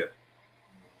standing here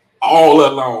all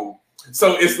alone.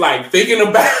 So it's like thinking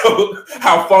about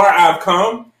how far I've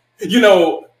come. You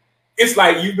know, it's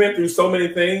like you've been through so many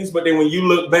things, but then when you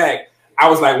look back, I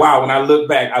was like, wow, when I look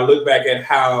back at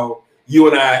how you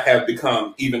and I have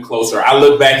become even closer. I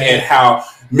look back at how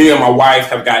me and my wife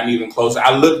have gotten even closer.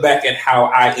 I look back at how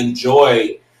I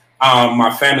enjoy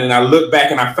my family, and I look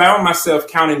back and I found myself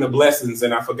counting the blessings,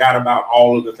 and I forgot about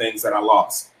all of the things that I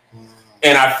lost.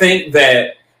 And I think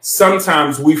that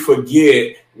sometimes we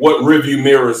forget what rearview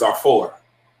mirrors are for.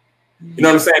 You know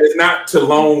what I'm saying? It's not to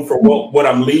long for what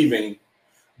I'm leaving,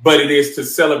 but it is to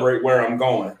celebrate where I'm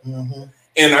going. Mm-hmm.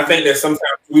 And I think that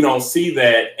sometimes we don't see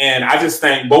that. And I just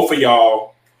thank both of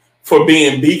y'all for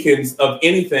being beacons of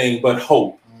anything but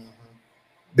hope. Mm-hmm.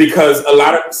 Because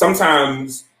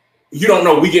sometimes you don't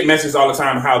know, we get messages all the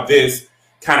time how this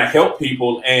kind of helped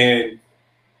people, and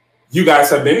you guys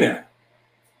have been there.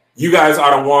 You guys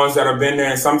are the ones that have been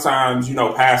there, and sometimes, you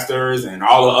know, pastors and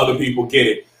all the other people get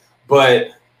it.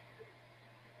 But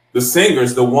the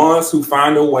singers, the ones who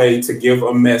find a way to give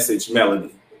a message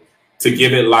melody, to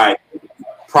give it life,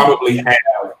 probably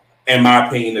have, in my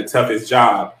opinion, the toughest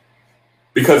job.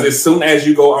 Because as soon as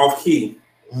you go off key,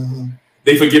 mm-hmm.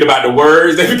 they forget about the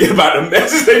words, they forget about the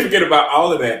message, they forget about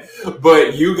all of that.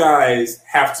 But you guys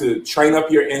have to train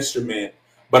up your instrument,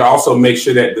 but also make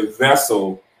sure that the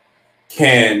vessel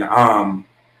can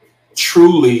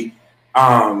truly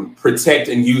protect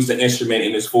and use the instrument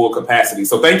in its full capacity.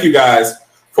 So thank you guys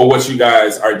for what you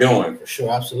guys are doing. For sure,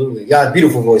 absolutely. You got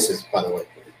beautiful voices, by the way.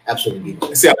 Absolutely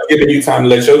beautiful. See, I'm giving you time to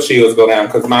let your chills go down,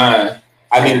 because mine,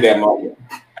 I needed that moment.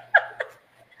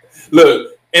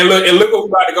 Look what we're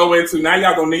about to go into. Now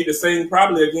y'all gonna need to sing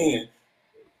probably again.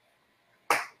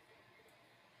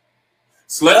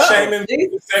 Slut shaming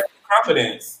with sexual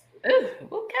confidence. Ooh,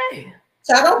 okay.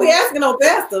 So I don't be asking no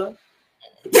pastor.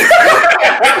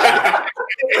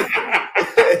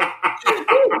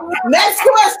 Next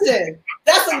question.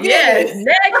 That's a yes.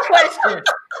 Next question.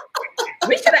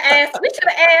 We should have asked. We should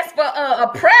have asked for a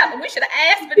prep. We should have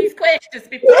asked for these questions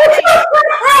before.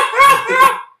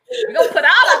 We're gonna put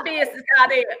all our business out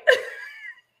there.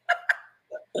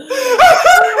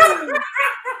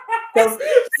 Because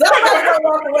somebody's gonna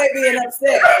walk away being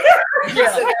upset.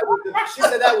 Yeah. She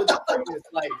said that with the quickness,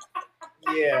 like,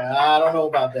 yeah, I don't know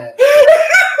about that.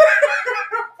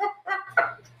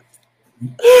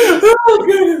 Oh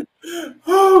goodness.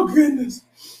 Oh goodness.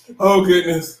 Oh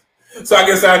goodness. So I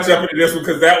guess I'll jump into this one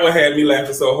because that one had me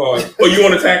laughing so hard. Oh, you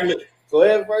want to tackle it? Go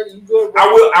ahead, bro. You good,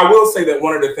 bro? I will say that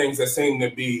one of the things that seem to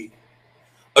be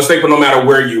a staple no matter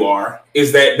where you are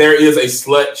is that there is a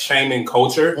slut shaming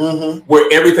culture where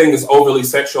everything is overly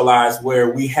sexualized, where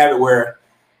we have it where,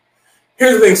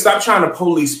 here's the thing, stop trying to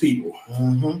police people.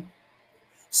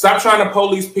 Stop trying to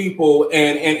police people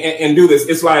and do this.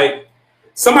 It's like,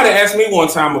 somebody asked me one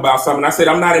time about something. I said,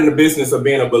 I'm not in the business of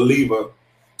being a believer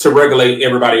to regulate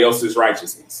everybody else's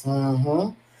righteousness.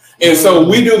 And so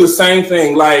we do the same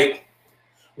thing. Like,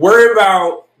 worry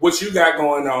about what you got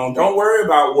going on. Don't worry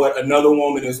about what another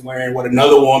woman is wearing, what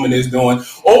another woman is doing,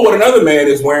 or what another man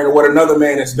is wearing, or what another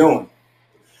man is doing.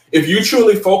 If you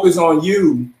truly focus on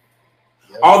you,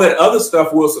 all that other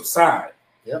stuff will subside.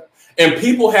 And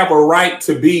people have a right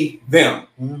to be them.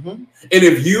 And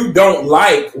if you don't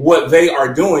like what they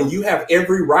are doing, you have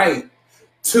every right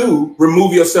to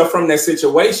remove yourself from that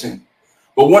situation.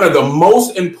 But one of the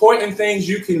most important things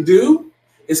you can do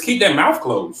is keep that mouth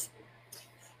closed.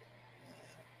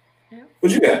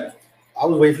 What you got? I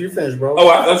was waiting for you to finish, bro. Oh,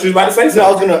 I thought you was about to say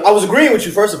something. No, I was agreeing with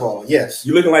you, first of all. Yes.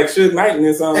 You looking like Suge Knight in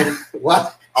this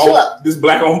what? This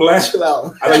black on black. Chill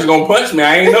out. I thought you was gonna punch me.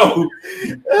 I ain't know.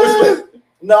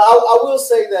 No, I will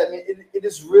say that, man, it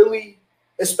is really,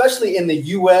 especially in the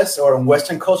US or in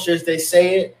Western cultures, they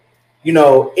say it, you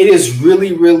know, it is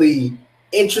really, really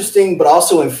interesting, but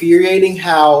also infuriating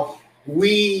how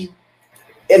we,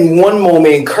 in one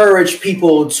moment, encourage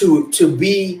people to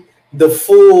be the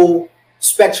full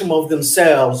spectrum of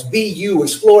themselves, be you,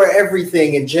 explore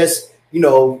everything, and just, you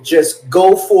know, just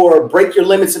go for, break your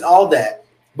limits and all that.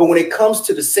 But when it comes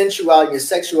to the sensuality and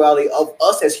sexuality of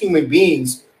us as human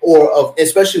beings, or of,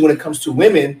 especially when it comes to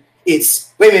women,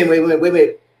 it's wait a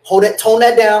minute, hold that, tone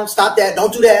that down, stop that,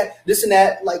 don't do that, this and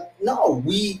that. Like, no,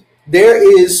 there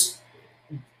is,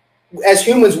 as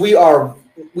humans, we are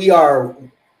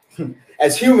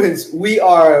as humans, we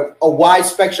are a wide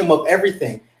spectrum of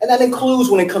everything. And that includes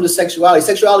when it comes to sexuality.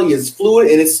 Sexuality is fluid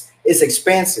and it's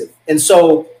expansive. And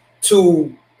so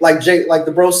to, like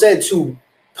the bro said, to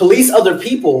police other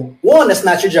people, one, that's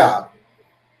not your job.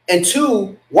 And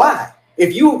two, why?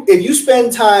 If you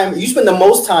spend the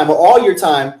most time or all your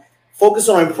time focused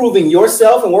on improving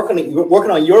yourself and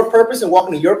working on your purpose and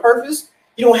walking in your purpose,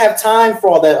 you don't have time for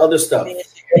all that other stuff.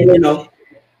 You know,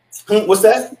 what's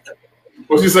that?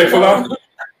 What'd you say, Falana?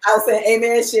 I was saying,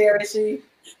 amen, Sherry.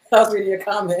 I was reading your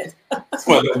comment.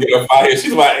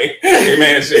 She's like,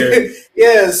 amen, Sherry.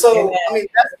 Yeah, so amen. I mean,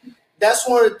 that's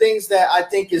one of the things that I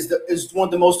think is one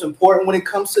of the most important when it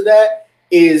comes to that,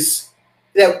 is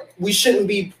that we shouldn't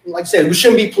be, like I said, we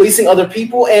shouldn't be policing other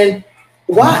people. And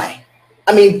why?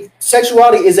 I mean,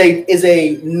 sexuality is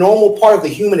a normal part of the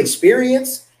human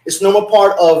experience. It's a normal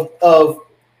part of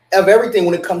everything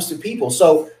when it comes to people.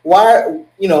 So why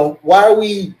are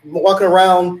we walking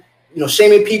around, you know,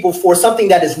 shaming people for something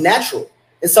that is natural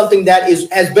and something that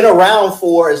has been around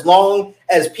for as long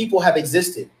as people have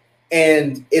existed?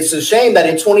 And it's a shame that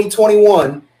in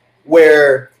 2021,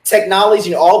 where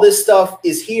technology and all this stuff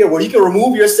is here, where you can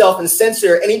remove yourself and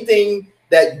censor anything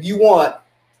that you want,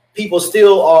 people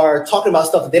still are talking about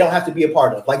stuff that they don't have to be a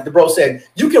part of. Like the bro said,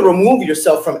 you can remove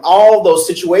yourself from all those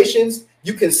situations.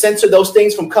 You can censor those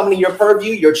things from coming to your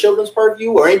purview, your children's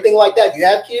purview, or anything like that. You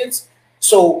have kids.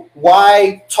 So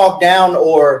why talk down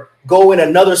or go in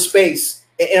another space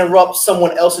and interrupt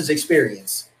someone else's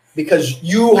experience? Because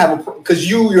you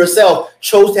yourself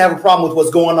chose to have a problem with what's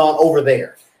going on over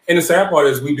there. And the sad part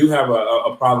is we do have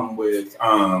a problem with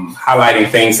highlighting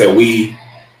things that we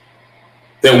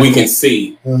can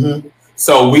see.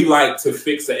 So we like to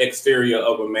fix the exterior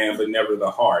of a man, but never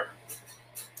the heart.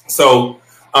 So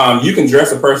you can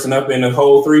dress a person up in a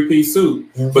whole 3-piece suit,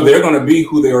 but they're going to be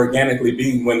who they organically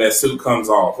be when that suit comes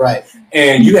off. Right.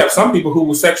 And you have some people who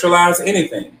will sexualize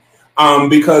anything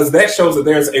because that shows that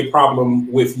there's a problem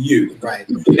with you. Right.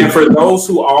 And for those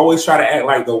who always try to act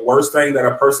like the worst thing that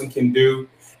a person can do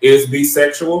is be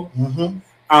sexual,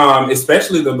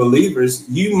 especially the believers,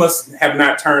 you must have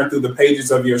not turned through the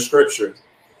pages of your scripture.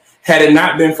 Had it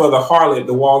not been for the harlot,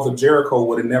 the walls of Jericho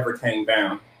would have never came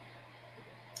down.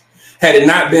 Had it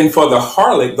not been for the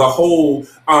harlot, the whole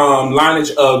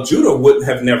lineage of Judah would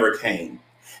have never came.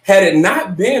 Had it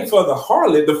not been for the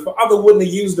harlot, the father wouldn't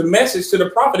have used the message to the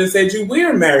prophet and said, you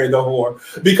will marry the whore,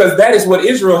 because that is what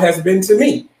Israel has been to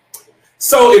me.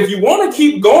 So if you want to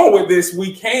keep going with this,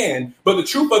 we can. But the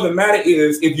truth of the matter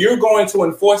is, if you're going to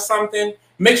enforce something,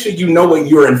 make sure you know what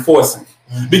you're enforcing,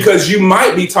 because you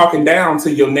might be talking down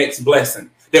to your next blessing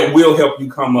that will help you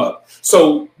come up.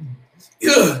 So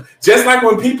just like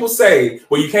when people say,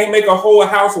 well, you can't make a whore a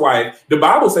housewife, the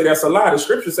Bible say that's a lie. The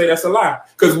scriptures say that's a lie,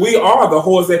 because we are the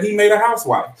whores that he made a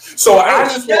housewife. So I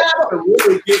just want to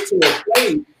really get to a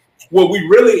place where we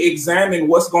really examine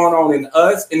what's going on in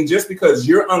us. And just because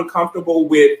you're uncomfortable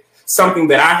with something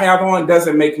that I have on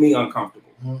doesn't make me uncomfortable.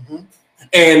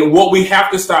 And what we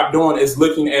have to stop doing is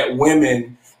looking at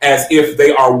women as if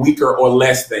they are weaker or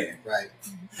less than. Right.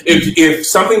 If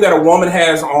something that a woman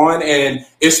has on and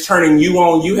it's turning you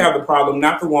on, you have the problem,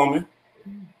 not the woman.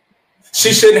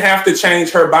 She shouldn't have to change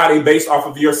her body based off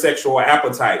of your sexual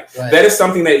appetite. Right. That is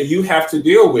something that you have to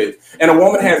deal with. And a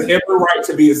woman has every right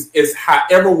to be as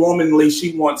however womanly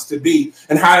she wants to be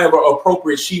and however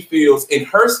appropriate she feels in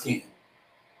her skin.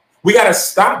 We got to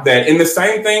stop that. And the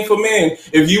same thing for men.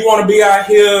 If you want to be out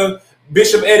here,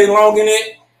 Bishop Eddie Long in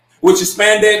it, with your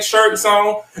spandex shirts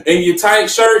on and your tight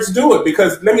shirts, do it.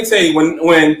 Because let me tell you,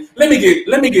 when let me get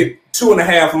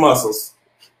 2.5 muscles.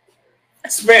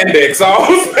 Spandex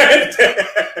on.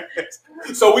 Spandex.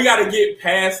 So we got to get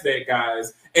past that,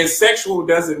 guys. And sexual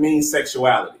doesn't mean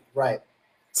sexuality. Right.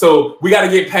 So we got to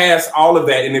get past all of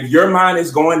that. And if your mind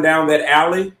is going down that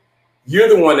alley, you're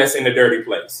the one that's in the dirty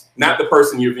place, not the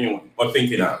person you're viewing or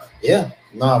thinking of. Yeah,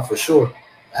 no, for sure.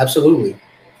 Absolutely.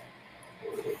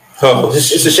 Oh,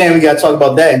 it's a shame we got to talk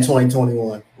about that in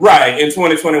 2021. Right, in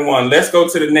 2021. Let's go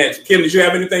to the next. Kim, did you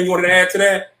have anything you wanted to add to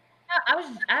that?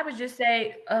 I would just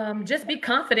say, just be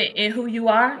confident in who you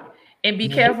are and be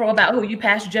careful about who you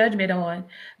pass judgment on,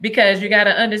 because you got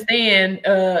to understand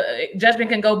judgment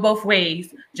can go both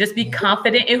ways. Just be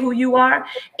confident in who you are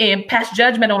and pass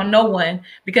judgment on no one,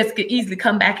 because it could easily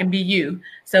come back and be you.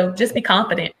 So just be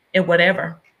confident in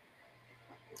whatever.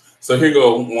 So here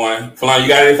go one. Falana, you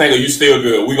got anything, or you still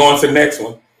good? We going to the next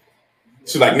one.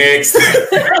 She's like, next.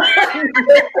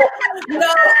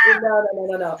 No.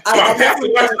 My pastor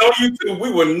watching on YouTube.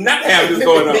 We will not have this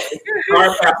going on.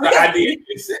 Our pastor, I did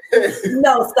this.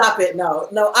 No, stop it. No.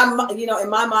 I'm, in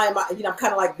my mind, I'm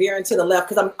kind of like veering to the left,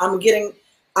 because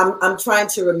I'm trying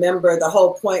to remember the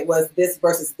whole point was this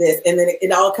versus this, and then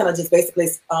it all kind of just basically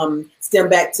stem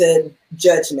back to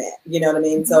judgment. You know what I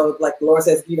mean? So like the Lord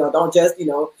says, don't judge,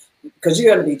 because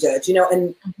you're going to be judged,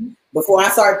 and before I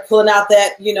start pulling out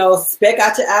that, speck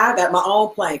out your eye, I got my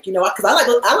own plank, because I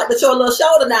like to show a little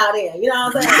shoulder now and then, you know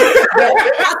what I'm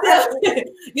saying?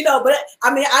 But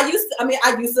I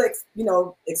used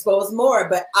to, expose more,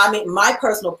 but my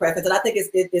personal preference, and I think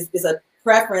it's a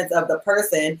preference of the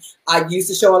person. I used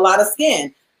to show a lot of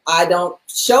skin. I don't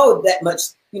show that much,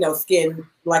 skin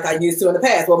like I used to in the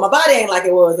past. Well, my body ain't like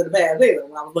it was in the past either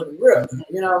when I was looking real,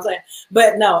 you know what I'm saying?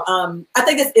 But no, I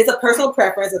think it's a personal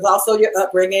preference. It's also your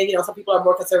upbringing. Some people are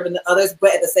more conservative than others,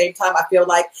 but at the same time, I feel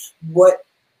like what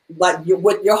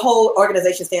your whole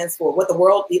organization stands for, what the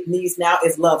world needs now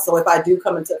is love. So if I do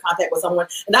come into contact with someone,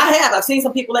 and I've seen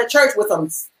some people at church with some,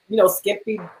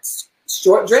 skimpy,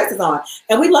 short dresses on,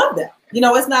 and we love them.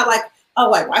 It's not like, oh,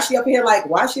 like, why is she up here? Like,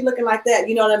 why is she looking like that?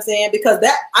 You know what I'm saying? Because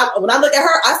when I look at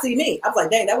her, I see me. I was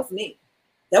like, dang, that was me.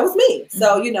 That was me.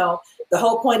 So, the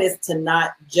whole point is to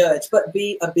not judge, but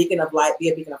be a beacon of light, be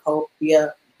a beacon of hope, be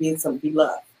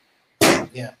love.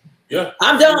 Yeah. Yeah.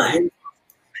 I'm done.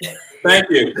 Thank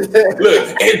you.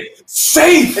 Look, and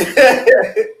safe.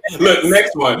 Look,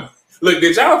 next one. Look,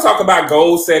 did y'all talk about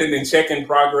goal setting and checking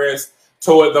progress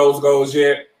toward those goals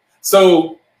yet?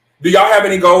 So, do y'all have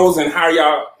any goals, and how are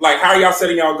y'all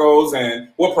setting y'all goals, and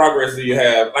what progress do you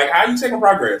have? Like, how are you checking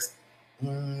progress?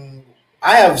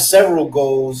 I have several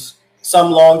goals,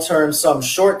 some long-term, some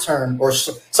short-term, or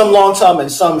some long-term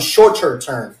and some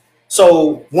short-term.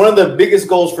 So one of the biggest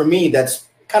goals for me that's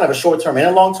kind of a short-term and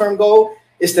a long-term goal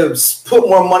is to put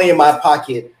more money in my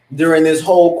pocket during this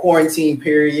whole quarantine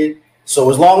period.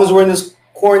 So as long as we're in this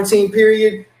quarantine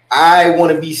period, I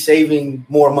want to be saving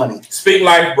more money. Speak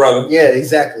Life, brother. Yeah,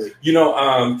 exactly.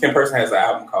 Kim Person has an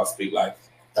album called Speak Life.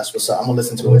 That's what's up. I'm gonna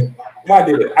listen to it. Well,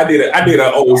 I did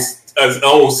an old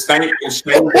stank and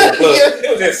stank. Look,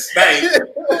 it was just stank.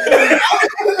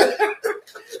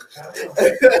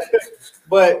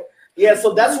 But Yeah,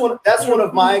 so that's one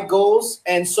of my goals.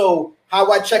 And so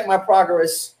how I check my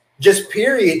progress, just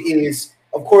period, is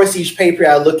of course each pay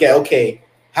period I look at, okay,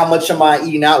 how much am I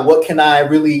eating out? What can I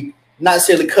really not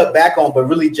necessarily cut back on, but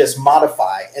really just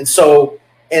modify? And so,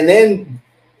 and then,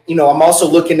 you know, I'm also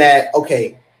looking at,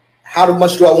 okay, how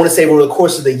much do I want to save over the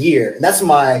course of the year? And that's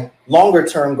my longer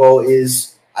term goal,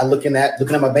 is I'm looking at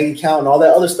my bank account and all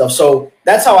that other stuff. So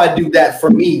that's how I do that for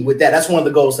me with that. That's one of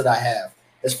the goals that I have.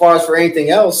 As far as for anything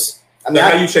else, I mean,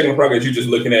 how you checking progress? You just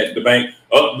looking at the bank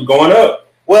going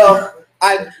up? Well,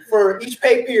 for each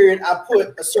pay period, I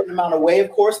put a certain amount away. Of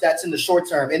course, that's in the short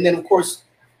term, and then of course,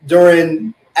 at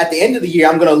the end of the year,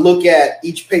 I'm going to look at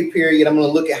each pay period. I'm going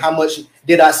to look at how much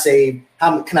did I save?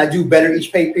 How can I do better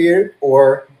each pay period,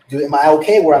 or am I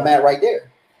okay where I'm at right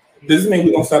there? Does this mean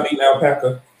we're gonna stop eating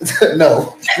alpaca?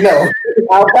 No.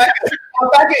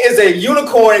 Alpaca is a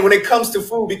unicorn when it comes to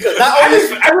food, because not only I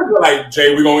just feel like,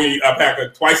 Jay, we're gonna eat alpaca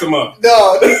twice a month.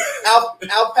 No,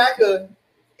 alpaca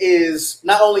is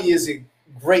not only is it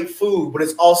great food, but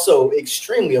it's also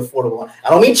extremely affordable. I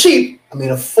don't mean cheap, I mean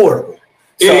affordable.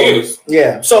 It is.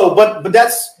 Yeah. So, but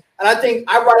that's, and I think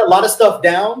I write a lot of stuff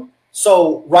down.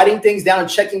 So writing things down and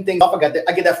checking things off, I get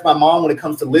that from my mom when it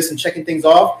comes to lists and checking things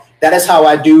off. That is how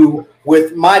I do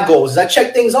with my goals. Is I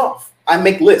check things off. I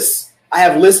make lists. I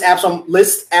have list apps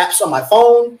on my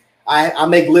phone. I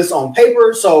make lists on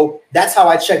paper. So that's how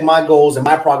I check my goals and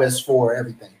my progress for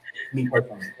everything. Me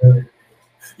personally.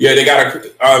 Yeah, they got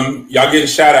y'all getting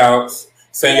shout outs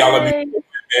saying y'all are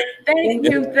Thank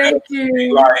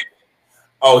you. Like,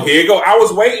 oh, here you go. I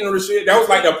was waiting, Rashida. That was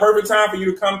like the perfect time for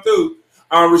you to come through.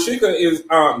 Rashida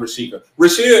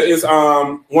is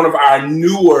one of our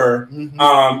newer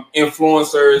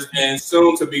influencers and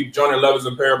soon to be joining Love is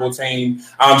a Parable team.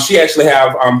 She actually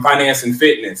have finance and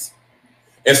fitness.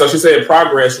 And so she said,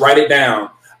 progress, write it down.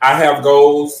 I have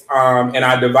goals and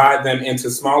I divide them into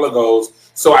smaller goals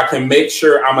so I can make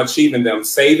sure I'm achieving them.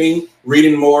 Saving,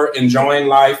 reading more, enjoying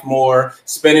life more,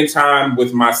 spending time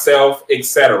with myself,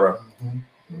 etc.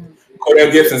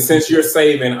 Cordell Gibson, since you're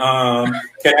saving,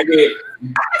 can I get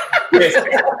that's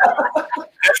the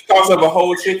cost of a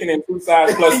whole chicken and 2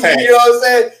 sides plus tax. You know what I'm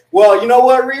saying? Well, you know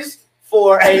what, Reese?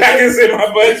 I can set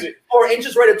my budget. For an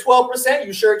interest rate of 12%,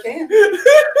 you sure can.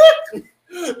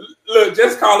 Look,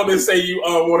 just call them and say you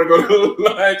want to go to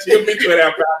lunch. He'll meet you at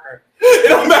alpaca. It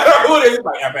don't matter who it is. It's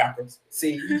like alpacas.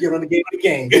 See, you giving the game.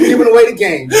 You're giving away the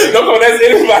game. No, that's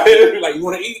anybody. Like, you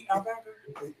want to eat alpaca?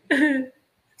 Can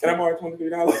I borrow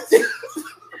 $23?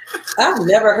 I've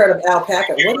never heard of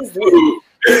alpaca. What is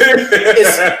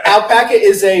this? Alpaca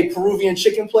is a Peruvian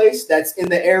chicken place that's in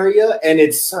the area, and it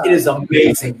is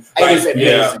amazing. Like, it is amazing.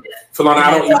 Yeah. Falana,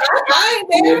 I don't eat. I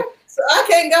ain't there, so I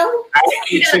can't go. I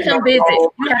can't eat chicken. Come visit.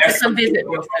 You have to come visit.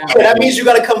 Yeah, that means you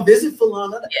got to come visit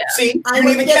Falana. Yeah. See, I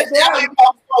didn't even catch that.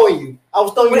 I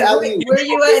was throwing you alley. Where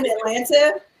you in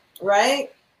Atlanta,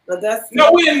 right? But that's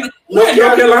we're in North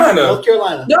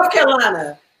Carolina. North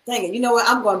Carolina. Dang it! You know what?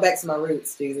 I'm going back to my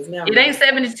roots, Jesus. Now it ain't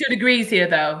 72 degrees here,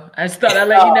 though. I just thought I'd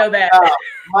let you know that.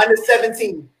 Minus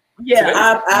 17.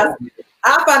 Yeah,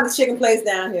 I'll find the chicken place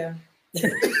down here.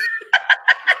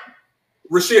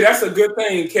 Rashid, that's a good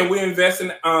thing. Can we invest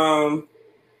in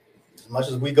as much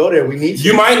as we go there, we need to.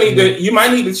 You might need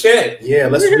to check. Yeah,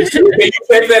 let's Can you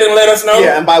check that and let us know?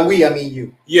 Yeah, and by we I mean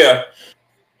you. Yeah.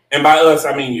 And by us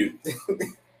I mean you.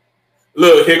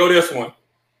 Look, here go this one.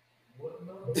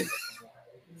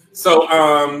 So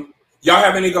y'all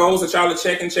have any goals that y'all are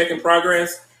checking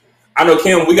progress? I know,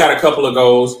 Kim, we got a couple of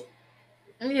goals.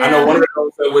 Yeah. I know one of the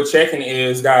goals that we're checking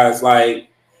is, guys, like,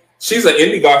 she's an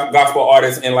indie gospel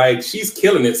artist and like she's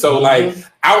killing it. So like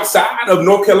outside of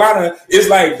North Carolina, it's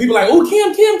like people like, oh,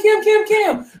 Kim,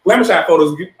 glamour shot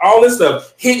photos, all this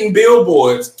stuff, hitting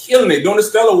billboards, killing it, doing the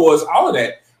Stellar Awards, all of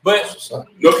that. But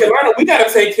North Carolina, we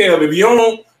gotta take care of it.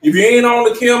 If you ain't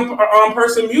on the Kim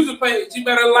Person music page, you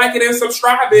better like it and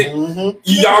subscribe it.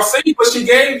 Y'all see what she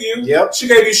gave you. Yep. She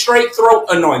gave you straight throat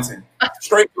anointing.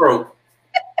 Straight throat.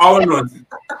 All anointing.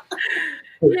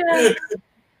 Yeah.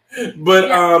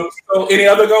 But so any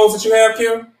other goals that you have,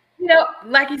 Kim? You know,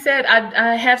 like you said,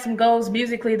 I have some goals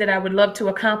musically that I would love to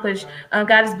accomplish. God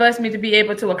has blessed me to be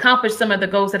able to accomplish some of the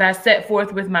goals that I set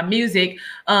forth with my music.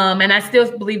 And I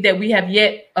still believe that we have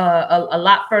yet a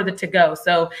lot further to go.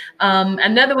 So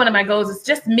another one of my goals is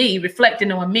just me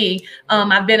reflecting on me.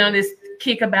 I've been on this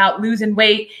kick about losing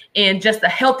weight and just a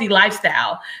healthy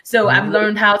lifestyle. So I've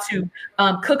learned how to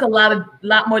cook a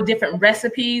lot more different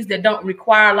recipes that don't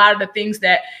require a lot of the things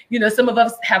that, you know, some of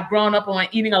us have grown up on,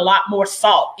 eating a lot more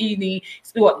salt, eating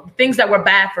things that were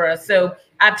bad for us. So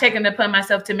I've taken it upon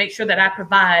myself to make sure that I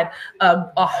provide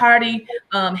a hearty,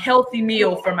 healthy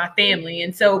meal for my family.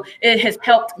 And so it has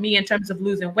helped me in terms of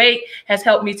losing weight, has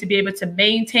helped me to be able to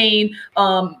maintain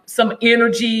some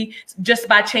energy just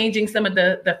by changing some of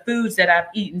the foods that I've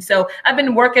eaten. So I've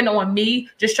been working on me,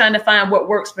 just trying to find what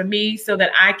works for me so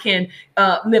that I can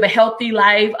live a healthy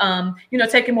life,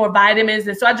 taking more vitamins.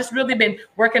 And so I just really been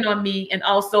working on me and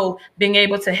also being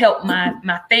able to help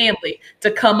my family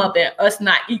to come up and us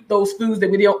not eat those foods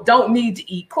that we don't need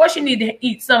to eat. Of course, you need to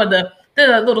eat some of the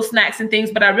little snacks and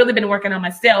things, but I've really been working on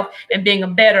myself and being a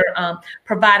better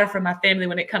provider for my family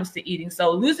when it comes to eating.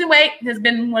 So losing weight has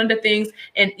been one of the things,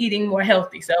 and eating more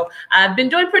healthy. So I've been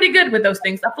doing pretty good with those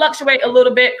things. I fluctuate a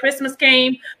little bit. Christmas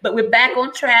came, but we're back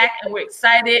on track, and we're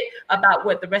excited about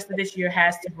what the rest of this year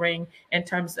has to bring in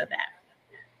terms of that.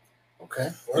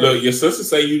 Okay. Look, your sister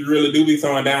say you really do be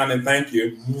throwing down, and thank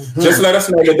you. Just let us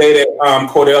know the day that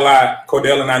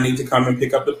Cordell and I need to come and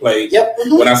pick up the plate. Yep.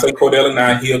 When I say Cordell and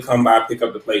I, he'll come by, pick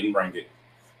up the plate, and bring it.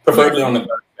 Preferably on the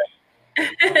Thursday.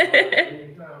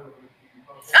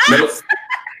 Girl,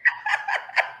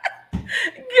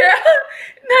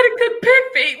 not a good pig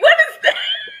feet. What is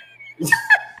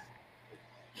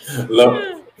that? Look,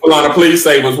 Alana, please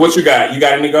say what you got. You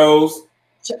got any goals?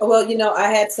 Well, I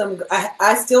had some.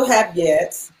 I still have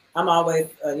yet. I'm always,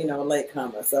 a late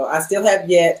comer, so I still have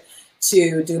yet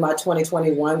to do my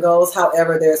 2021 goals.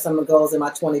 However, there are some goals in my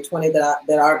 2020 that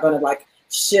are going to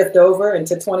shift over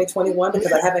into 2021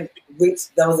 because I haven't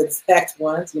reached those exact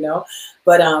ones,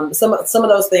 But some of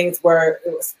those things were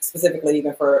specifically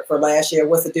even for last year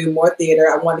was to do more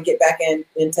theater. I wanted to get back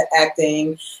into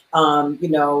acting,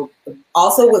 also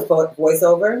with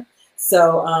voiceover.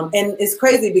 So, and it's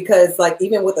crazy because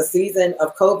even with the season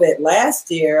of COVID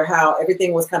last year, how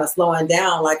everything was kind of slowing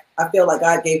down, I feel like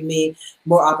God gave me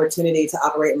more opportunity to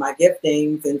operate my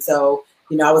giftings. And so,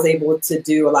 I was able to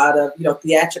do a lot of,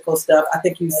 theatrical stuff. I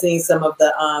think you've seen some of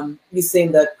the, you've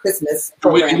seen the Christmas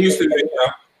program. Whitney Houston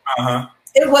video.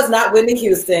 It was not Whitney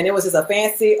Houston. It was just a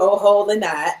fancy old holy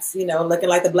night, looking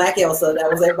like the Black Elsa.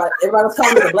 That was everybody was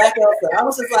calling me the Black Elsa. I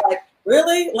was just like,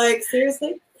 really?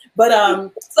 Seriously? But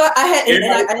so I had.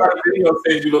 The video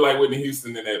says you look like Whitney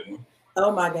Houston in that one. Oh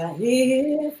my God!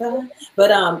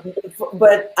 But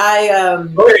I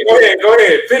Go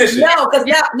ahead. Finish it. No, because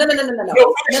no.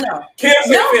 Kim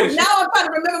said finish it. Now I'm trying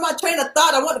to remember my train of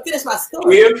thought. I want to finish my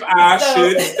story. If I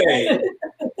should stay,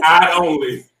 I'd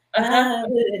only. I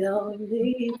would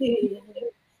only be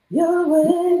your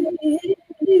way.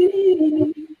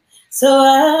 So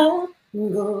I'll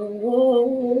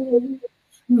go,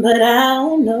 but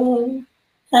I know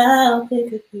I'll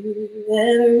think of you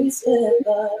every step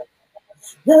of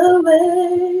the way.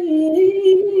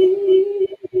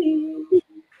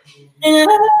 And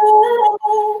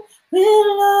I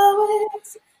will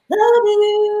always love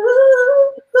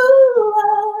you. I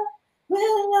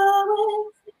will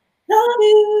always love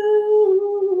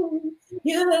you.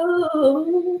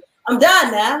 I'm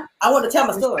done now. I want to tell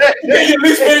my story. Can you at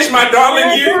least finish my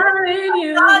darling you?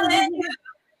 Darling you.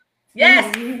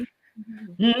 Yes.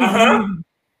 Uh-huh.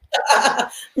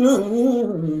 But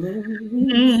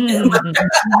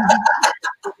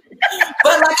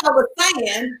like I was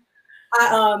saying,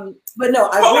 but no,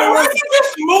 why did you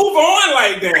just move on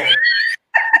like that?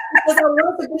 Because I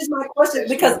wanted to finish my question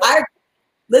because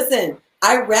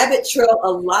I rabbit trail a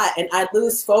lot and I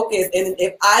lose focus. And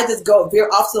if I just veer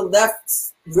off to the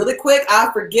left really quick,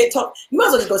 I forget. You might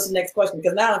as well just go to the next question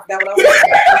because now I forgot what I was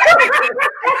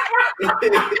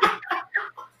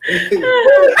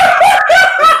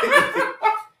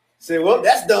Say, well,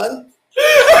 that's done.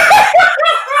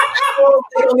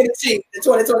 They're going to get cheap in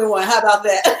 2021. How about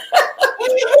that?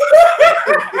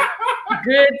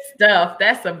 Good stuff.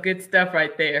 That's some good stuff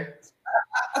right there.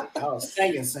 I was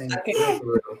singing.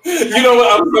 You know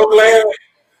what? I'm so glad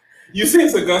you see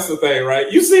this Augusta thing,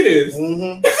 right? You see this.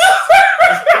 Mm-hmm.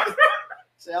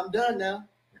 Say, I'm done now.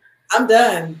 I'm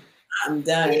done.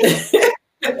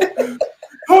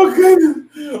 Oh, goodness.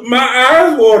 My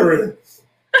eyes watering.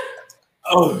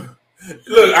 Oh,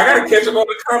 look, I got to catch up on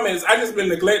the comments. I just been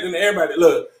neglecting everybody.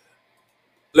 Look,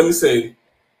 let me see.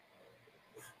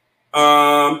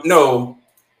 No.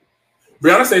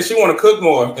 Brianna said she want to cook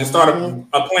more and start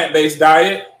a plant-based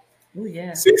diet. Oh,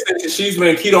 yeah. 6 inches. She's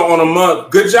been keto on a month.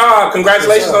 Good job.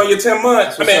 Congratulations on your 10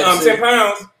 months. 10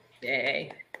 pounds.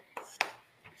 Yay.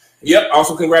 Yep.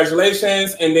 Also,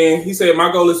 congratulations. And then he said,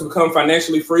 my goal is to become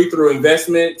financially free through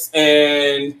investments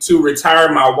and to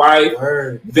retire my wife.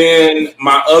 Word. Then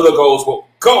my other goals will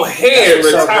go ahead,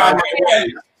 retire my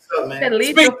wife. Better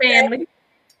leave your family.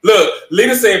 Look,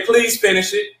 Lita said, please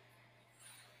finish it.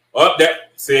 Up there.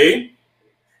 See?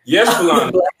 Yes,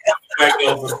 Falana.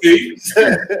 Black Elvis. See?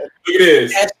 Look at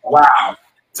this. Wow.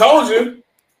 Told you.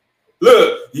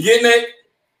 Look, you getting that?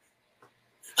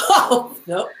 Oh,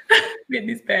 no.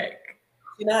 Whitney's back.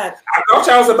 You're not. I thought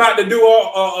y'all was about to do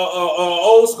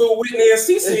old school Whitney and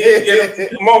CeCe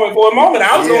for a moment.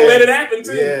 I was gonna let it happen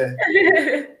too.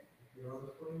 Yeah.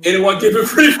 Anyone give it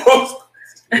free post?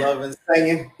 Love and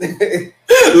singing.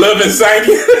 Love and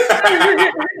singing.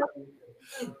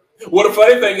 Well, the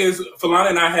funny thing is, Philana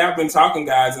and I have been talking,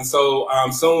 guys, and so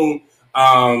soon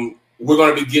we're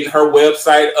going to be getting her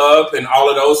website up and all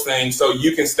of those things, so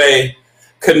you can stay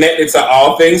connected to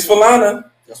all things Philana.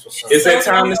 That's what's up. It's that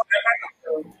time to step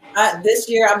out. This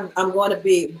year, I'm going to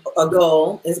be a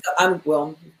goal. We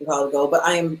call it a goal, but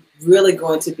I am really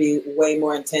going to be way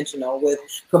more intentional with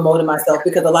promoting myself,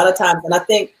 because a lot of times, and I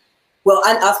think, well,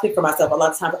 I'll speak for myself. A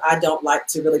lot of times I don't like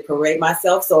to really parade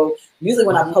myself. So usually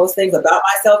when I post things about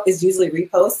myself, it's usually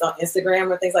reposts on Instagram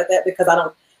or things like that, because I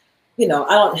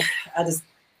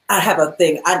have a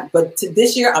thing. But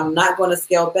this year, I'm not going to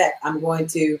scale back. I'm going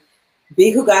to be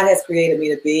who God has created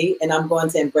me to be, and I'm going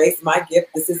to embrace my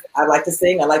gift. I like to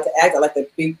sing, I like to act, I like to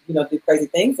be, do crazy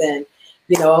things, and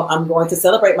I'm going to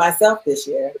celebrate myself this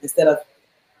year instead of,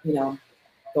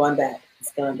 going back.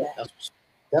 It's going back.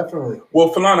 Definitely.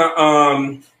 Well,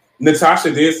 Philana,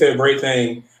 Natasha did say a great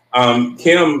thing.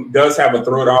 Kim does have a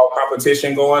Through It All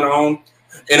competition going on,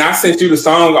 and I sent you the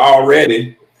song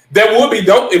already. That would be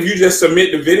dope if you just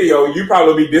submit the video. You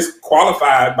probably be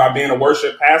disqualified by being a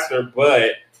worship pastor,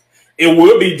 but it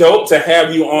would be dope to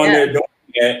have you on there doing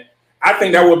that. I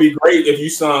think that would be great if you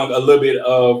sung a little bit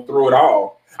of Through It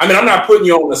All. I mean, I'm not putting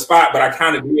you on the spot, but I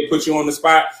kind of did put you on the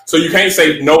spot. So you can't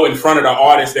say no in front of the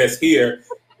artist that's here.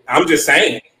 I'm just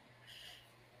saying.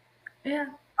 Yeah.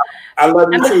 I love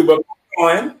you too, but go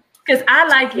on. Because I,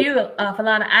 like you,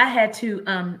 Philana, I had to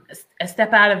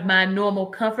step out of my normal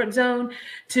comfort zone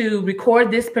to record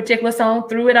this particular song,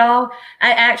 Through It All.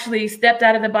 I actually stepped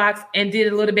out of the box and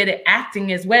did a little bit of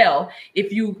acting as well.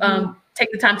 If you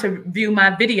take the time to view my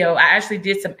video, I actually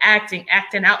did some acting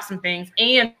out some things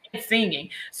and singing.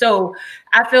 So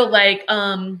I felt like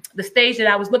the stage that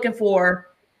I was looking for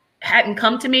hadn't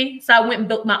come to me. So I went and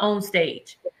built my own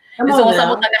stage. And so it's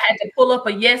almost like I had to pull up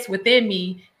a yes within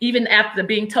me, even after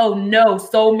being told no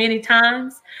so many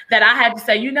times, that I had to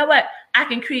say, you know what, I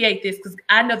can create this because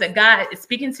I know that God is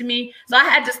speaking to me. So I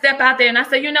had to step out there and I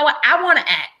said, you know what, I want to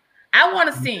act. I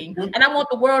want to sing, and I want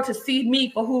the world to see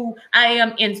me for who I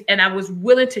am. And I was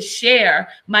willing to share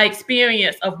my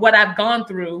experience of what I've gone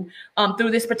through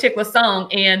this particular song.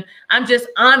 And I'm just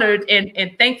honored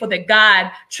and thankful that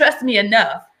God trusts me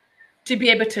enough to be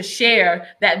able to share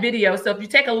that video. So if you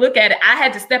take a look at it, I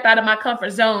had to step out of my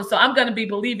comfort zone. So I'm going to be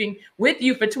believing with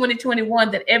you for 2021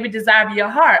 that every desire of your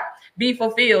heart be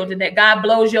fulfilled and that God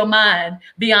blows your mind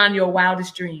beyond your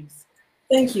wildest dreams.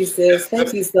 Thank you, sis.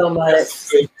 Thank you so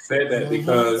much. You said that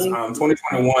because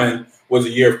 2021 was a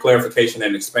year of clarification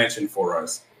and expansion for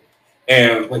us.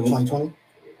 And 2020?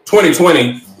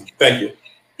 2020, thank you.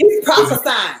 He's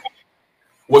prophesying.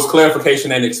 Was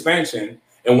clarification and expansion.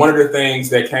 And one of the things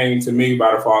that came to me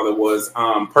by the Father was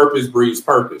purpose breeds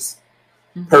purpose.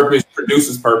 Purpose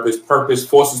produces purpose. Purpose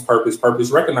forces purpose.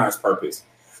 Purpose recognizes purpose.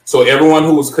 So everyone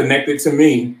who is connected to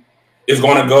me is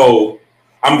going to go,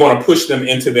 I'm going to push them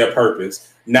into their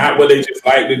purpose. Not what they just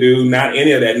like to do, not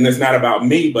any of that. And it's not about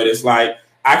me, but it's like,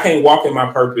 I can't walk in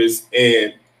my purpose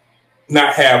and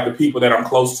not have the people that I'm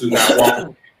close to not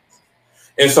walking.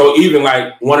 And so even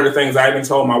like one of the things I even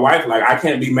told my wife, like, I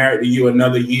can't be married to you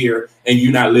another year and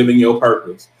you not living your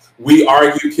purpose. We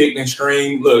argue, kicked and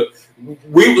screamed.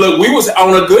 We was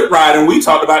on a good ride and we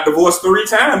talked about divorce 3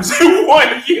 times in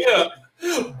 1 year.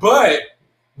 But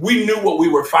we knew what we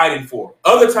were fighting for.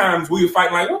 Other times we were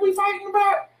fighting like, what are we fighting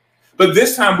about? But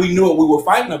this time we knew what we were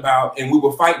fighting about, and we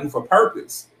were fighting for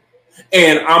purpose.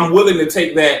 And I'm willing to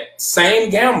take that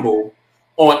same gamble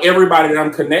on everybody that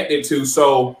I'm connected to.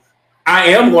 So I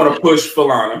am going to push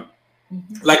Philana,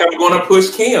 like I'm going to push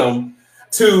Kim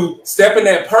to step in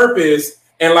that purpose.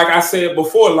 And like I said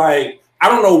before, like, I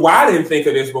don't know why I didn't think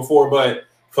of this before, but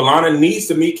Philana needs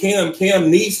to meet Kim.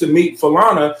 Kim needs to meet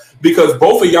Philana, because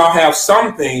both of y'all have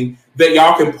something that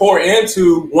y'all can pour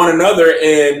into one another.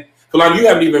 And Philana, you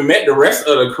haven't even met the rest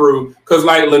of the crew, because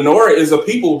like Lenora is a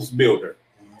people's builder.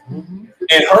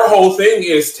 And her whole thing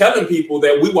is telling people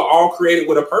that we were all created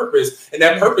with a purpose, and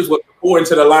that purpose was to pour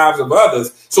into the lives of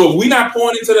others. So if we're not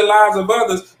pouring into the lives of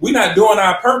others, we're not doing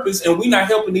our purpose, and we're not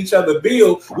helping each other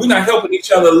build. We're not helping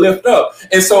each other lift up.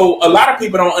 And so a lot of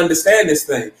people don't understand this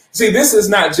thing. See, this is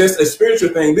not just a spiritual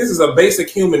thing. This is a basic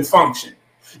human function.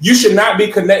 You should not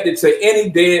be connected to any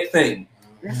dead thing.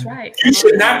 That's right. You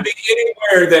should not be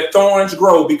anywhere that thorns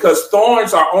grow, because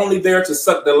thorns are only there to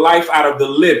suck the life out of the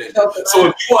living. So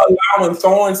if you are allowing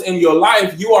thorns in your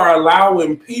life, you are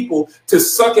allowing people to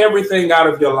suck everything out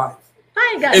of your life.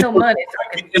 I ain't got no money.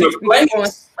 In a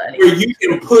place where you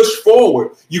can push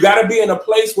forward. You got to be in a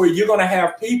place where you're going to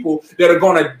have people that are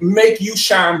going to make you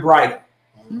shine brighter.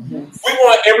 Mm-hmm. We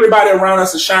want everybody around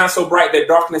us to shine so bright that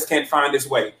darkness can't find its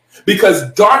way,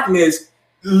 because darkness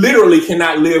literally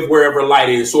cannot live wherever light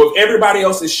is. So if everybody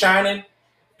else is shining,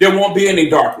 there won't be any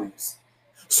darkness.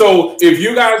 So if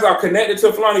you guys are connected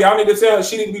to Philana, y'all need to tell her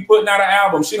she needs to be putting out an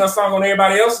album. She done sung on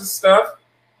everybody else's stuff.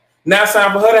 Now it's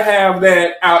time for her to have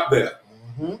that out there.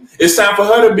 Mm-hmm. It's time for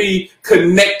her to be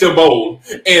connectable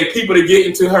and people to get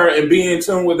into her and be in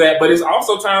tune with that. But it's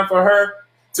also time for her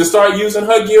to start using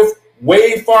her gift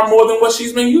way far more than what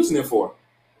she's been using it for,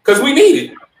 because we need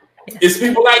it. It's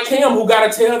people like Kim who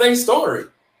got to tell their story.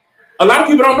 A lot of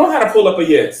people don't know how to pull up a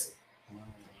yes.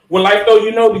 When life though, do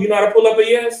you know how to pull up a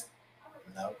yes?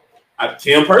 No.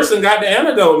 Kim Person got the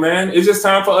antidote, man. It's just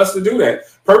time for us to do that.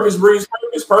 Purpose breeds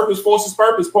purpose. Purpose forces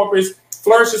purpose. Purpose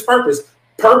flourishes purpose.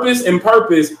 Purpose and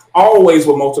purpose always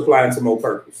will multiply into more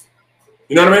purpose.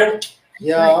 You know what I mean?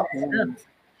 Yeah.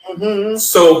 Mm-hmm.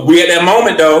 So we at that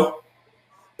moment though.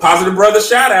 Positive Brother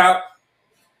shout out.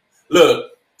 Look.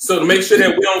 So to make sure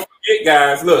that we don't forget,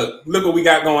 guys, look what we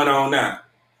got going on now.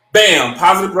 Bam,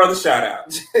 Positive Brother shout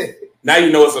out. Now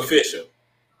you know it's official.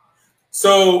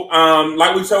 So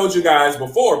like we told you guys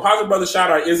before, Positive Brother shout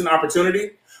out is an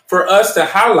opportunity for us to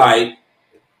highlight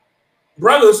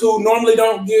brothers who normally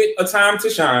don't get a time to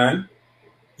shine.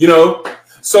 You know,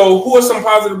 so who are some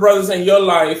positive brothers in your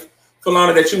life,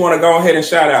 Philana, that you want to go ahead and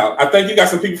shout out? I think you got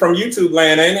some people from YouTube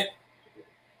land, ain't it?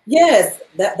 Yes,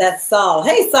 that's Saul.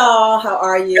 Hey, Saul, how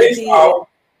are you? Hey, Saul.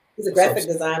 He's a graphic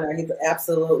designer. He's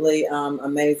absolutely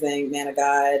amazing man of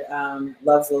God.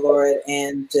 Loves the Lord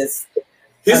and just.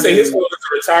 He said his goal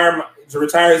is to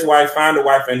retire his wife, find a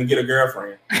wife, and get a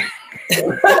girlfriend. He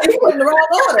put in the wrong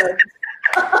order.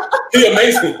 He's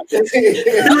amazing. He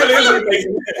really is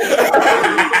amazing.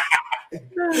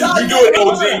 You do it,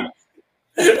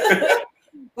 OG.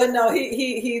 But no,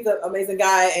 he's an amazing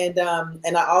guy, and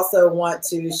I also want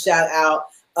to shout out.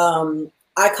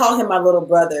 I call him my little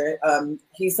brother.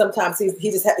 He's one of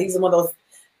those.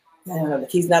 I don't know.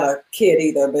 He's not a kid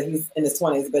either, but he's in his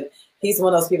 20s. But he's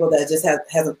one of those people that just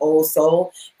has an old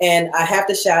soul. And I have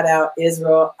to shout out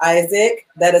Israel Isaac.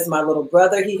 That is my little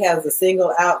brother. He has a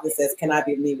single out that says, "Can I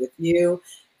Be Me With You?"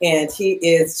 And he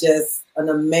is just an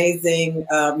amazing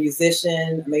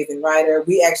musician, amazing writer.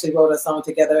 We actually wrote a song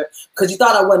together because you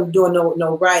thought I wasn't doing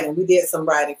no writing. We did some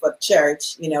writing for the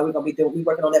church. You know, we're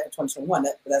working on that for 2021.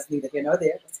 But that's neither here nor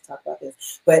there. Let's talk about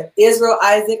this. But Israel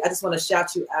Isaac, I just want to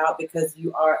shout you out because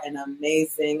you are an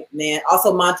amazing man.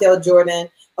 Also, Montel Jordan.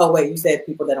 Oh wait, you said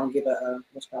people that don't give a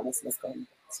let's go. I'll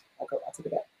take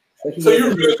it back. So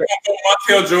you really put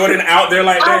Montel Jordan out there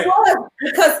like that? I was,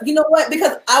 because you know what?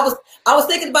 Because I was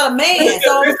thinking about a man.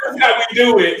 So this is how we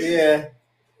do it. Yeah.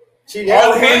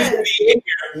 All hands in the air.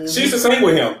 Mm-hmm. She used to sing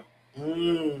with him.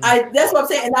 That's what I'm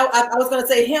saying. And I was going to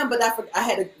say him, but I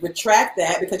had to retract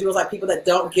that because it was like people that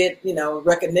don't get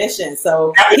recognition.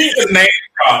 So he's a name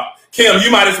drop. Kim,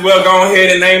 you might as well go ahead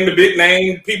and name the big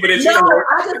name people that you know.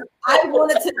 I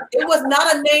wanted to. It was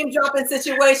not a name dropping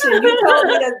situation. You told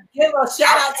me to give a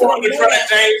shout out to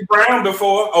James Brown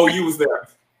before. Oh, you was there.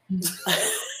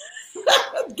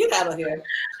 Get out of here.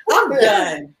 I'm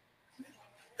done.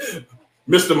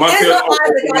 Mr. Montel.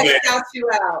 I shout you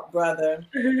out, brother.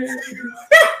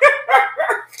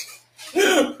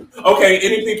 Okay,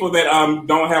 any people that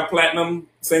don't have platinum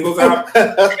singles out?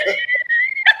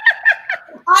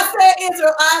 I said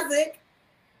Israel Isaac.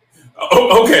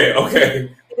 Oh, okay.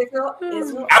 Israel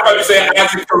I thought you said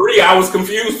Isaac Korea. I was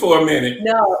confused for a minute.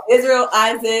 No, Israel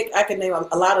Isaac. I can name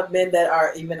a lot of men that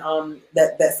are even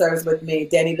that serves with me.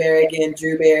 Danny Berrigan,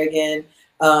 Drew Berrigan,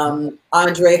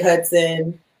 Andre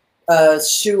Hudson,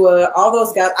 Shua, all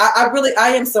those guys.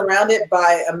 I am surrounded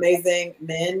by amazing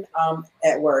men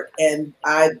at work, and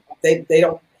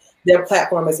their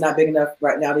platform is not big enough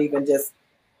right now to even just.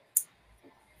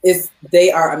 They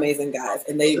are amazing guys,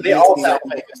 and they all sound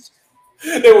famous.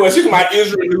 There was she's my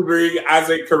Israel Newberg,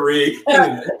 Isaac Carree.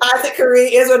 Isaac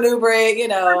Carree, Israel Newberg, you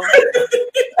know.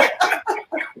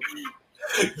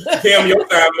 Kim, your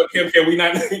time, but Kim, can we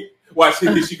not watch she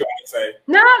going to say?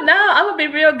 No, I'm gonna be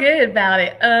real good about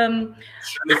it. I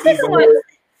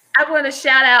want to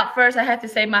shout out first. I have to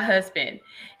say my husband,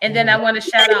 and then I want to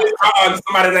shout out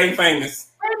somebody that ain't famous.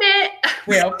 Wait a minute.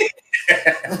 Well,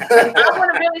 I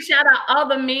want to really shout out all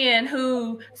the men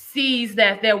who sees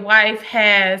that their wife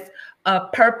has a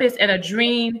purpose and a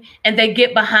dream, and they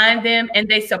get behind them and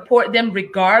they support them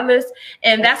regardless.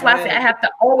 And that's why I say I have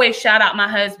to always shout out my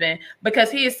husband,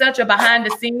 because he is such a behind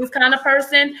the scenes kind of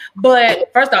person.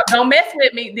 But first off, don't mess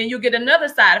with me, then you get another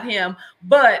side of him.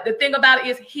 But the thing about it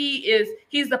is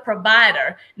he's the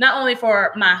provider, not only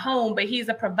for my home, but he's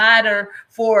a provider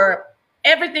for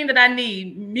everything that I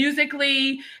need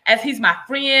musically, as he's my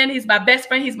friend, he's my best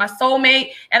friend, he's my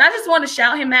soulmate. And I just want to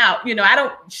shout him out. You know, I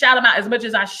don't shout him out as much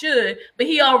as I should, but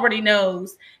he already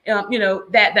knows, you know,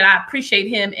 that I appreciate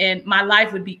him, and my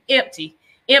life would be empty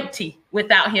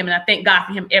without him. And I thank God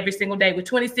for him every single day. With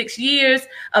 26 years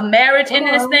of marriage in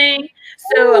this thing.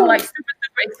 So I'm like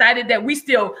super excited that we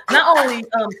still not only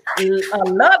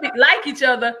like each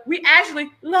other, we actually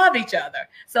love each other.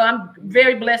 So I'm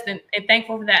very blessed and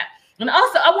thankful for that. And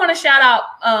also, I want to shout out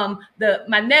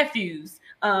my nephews,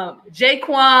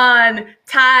 Jaquan,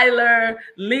 Tyler,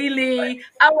 Lily.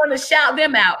 I want to shout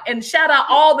them out, and shout out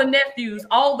all the nephews,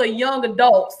 all the young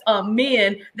adults,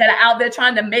 men that are out there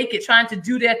trying to make it, trying to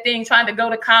do their thing, trying to go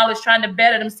to college, trying to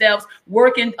better themselves,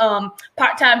 working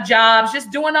part-time jobs,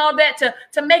 just doing all that to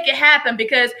make it happen.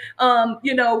 Because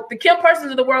you know, the Kim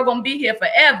Persons of the world gonna be here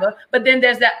forever, but then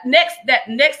there's that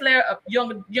next layer of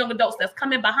young adults that's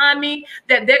coming behind me,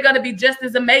 that they're gonna be just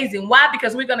as amazing. Why?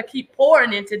 Because we're gonna keep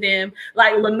pouring into them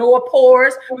like Lenore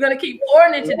pours. We're gonna keep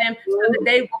pouring into them so that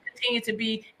they will continue to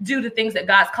do the things that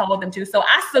God's called them to. So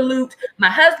I salute my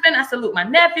husband, I salute my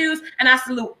nephews, and I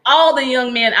salute all the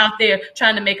young men out there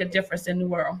trying to make a difference in the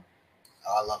world.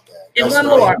 Oh, I love that. And one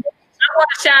more, I want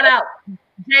to shout out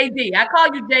JD. I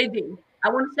call you JD. I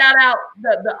want to shout out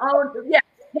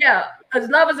because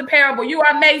love is a parable. You are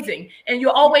amazing, and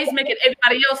you're always making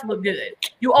everybody else look good.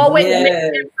 You always make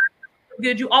everybody look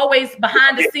good. You always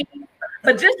behind the scenes.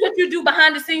 But just what you do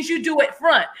behind the scenes, you do it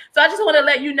front. So I just want to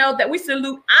let you know that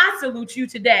I salute you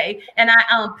today. And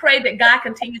I pray that God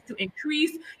continues to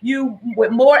increase you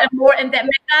with more and more, and that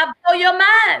may God blow your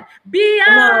mind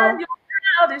beyond your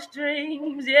wildest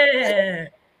dreams. Yeah.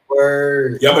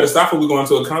 Word. Y'all better stop when we're going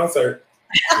to a concert.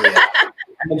 Yeah.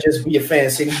 I'm going to just be a fan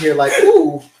sitting here like,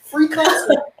 ooh, free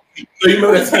concert. So you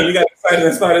remember that time you got excited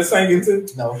and started singing too?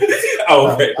 No. Oh,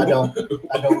 okay. No,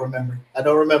 I don't remember.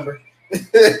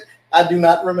 I do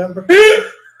not remember.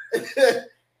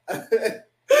 I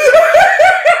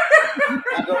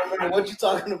don't remember what you're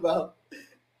talking about.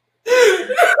 I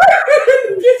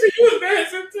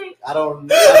don't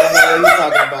know what you're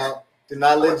talking about. Do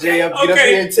not let Jay get up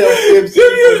here and tell fibs. Do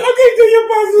your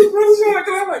boss, brother Sean?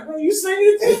 I'm like, bro, you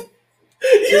singing it?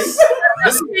 This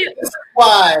is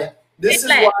why.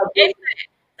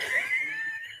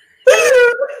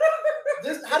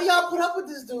 How do y'all put up with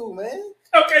this dude, man?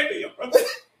 Okay, do your brother.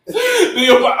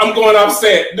 I'm going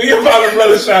offset. Do your father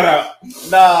brother shout out?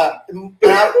 Nah,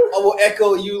 I will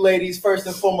echo you ladies. First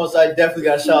and foremost, I definitely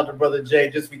got to shout out to Brother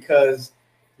Jay, just because,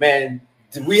 man,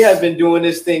 we have been doing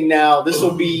this thing now. This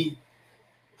will be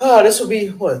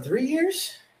what, 3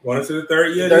 years? Going into the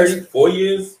third year, 4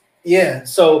 years. Yeah.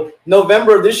 So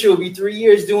November of this year will be 3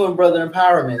 years doing Brother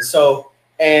Empowerment. So,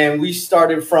 and we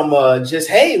started from just,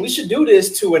 hey, we should do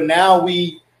this, to, and now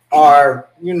we are,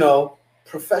 you know,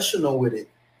 professional with it.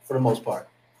 For the most part,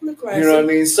 you know what I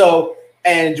mean. So,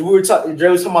 and we were talking. Dre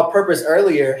was talking about purpose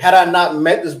earlier. Had I not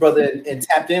met this brother and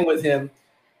tapped in with him,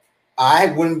 I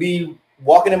wouldn't be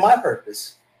walking in my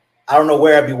purpose. I don't know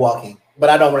where I'd be walking, but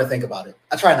I don't want to think about it.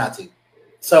 I try not to.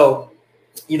 So,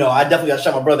 you know, I definitely got to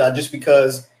shout my brother out, just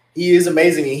because he is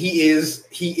amazing, and he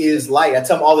is light. I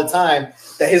tell him all the time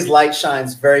that his light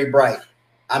shines very bright.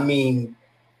 I mean,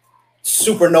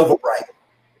 supernova bright.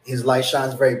 His light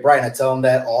shines very bright. And I tell him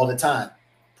that all the time.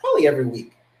 Probably every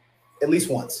week, at least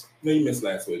once. No, you missed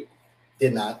last week.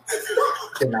 Did not.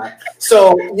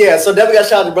 So yeah, so definitely got to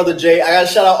shout out to Brother Jay. I got to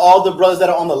shout out all the brothers that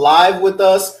are on the live with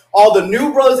us, all the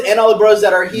new brothers, and all the brothers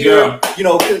that are here. Yeah. You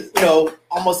know,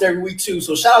 almost every week too.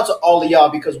 So shout out to all of y'all,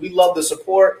 because we love the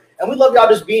support, and we love y'all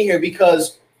just being here,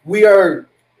 because we're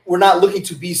not looking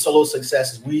to be solo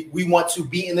successes. We want to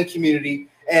be in the community,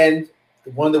 and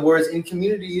one of the words in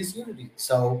community is unity.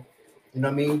 So. You know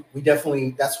what I mean? We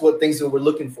definitely, that's what things that we're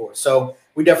looking for. So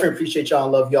we definitely appreciate y'all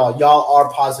and love y'all. Y'all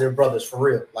are positive brothers, for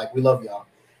real. Like, we love y'all.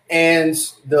 And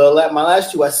my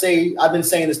last two, I've been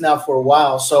saying this now for a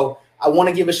while. So I want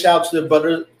to give a shout out to the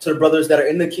brothers that are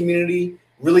in the community,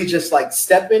 really just like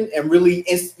stepping and really,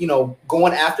 you know,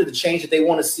 going after the change that they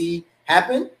want to see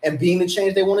happen, and being the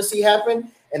change they want to see happen,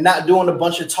 and not doing a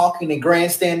bunch of talking and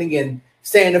grandstanding and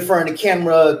standing in front of the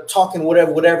camera, talking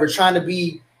whatever, trying to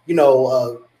be, you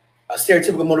know, a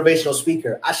stereotypical motivational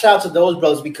speaker. I shout out to those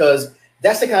brothers, because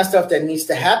that's the kind of stuff that needs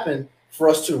to happen for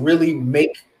us to really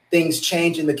make things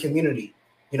change in the community.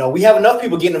 You know, we have enough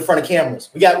people getting in front of cameras.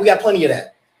 We got plenty of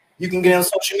that. You can get on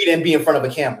social media and be in front of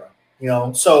a camera, you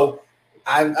know. So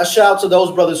I shout out to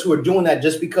those brothers who are doing that,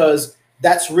 just because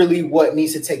that's really what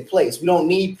needs to take place. We don't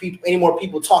need any more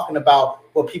people talking about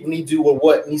what people need to do or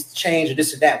what needs to change or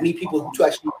this or that. We need people to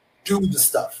actually do the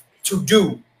stuff,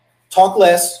 talk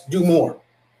less, do more.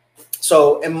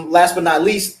 So, and last but not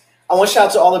least, I want to shout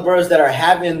out to all the brothers that are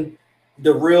having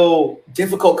the real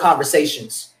difficult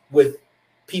conversations with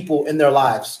people in their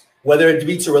lives, whether it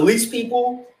be to release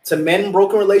people, to mend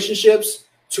broken relationships,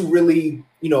 to really,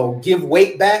 you know, give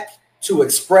weight back, to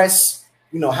express,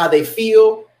 you know, how they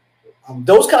feel.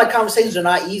 Those kind of conversations are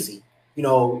not easy. You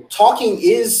know, talking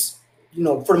is, you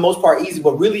know, for the most part easy,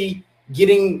 but really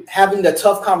having the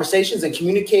tough conversations and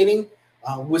communicating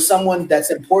with someone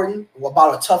that's important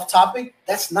about a tough topic,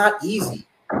 that's not easy.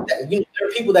 You know, there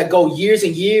are people that go years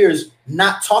and years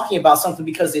not talking about something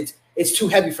because it's too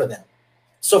heavy for them.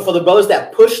 So for the brothers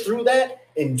that push through that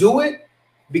and do it,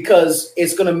 because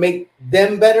it's going to make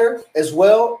them better as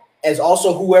well as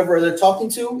also whoever they're talking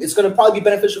to, it's going to probably be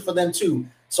beneficial for them too.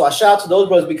 So I shout out to those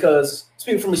brothers, because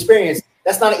speaking from experience,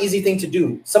 that's not an easy thing to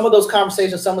do. Some of those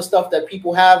conversations, some of the stuff that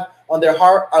people have on their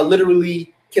heart can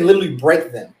literally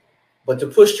break them. But to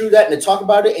push through that and to talk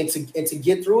about it and to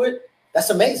get through it, that's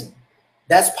amazing.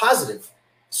 That's positive.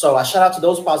 So I shout out to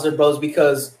those positive brothers,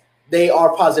 because they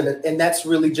are positive, and that's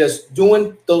really just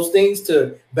doing those things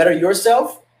to better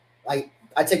yourself. Like,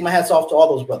 I take my hats off to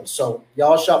all those brothers. So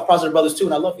y'all shout positive brothers too,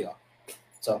 and I love y'all.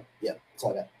 So yeah, that's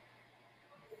all I got.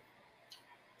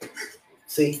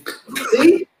 See?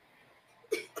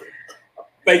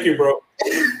 Thank you, bro.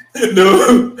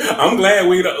 Dude, I'm glad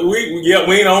we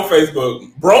ain't on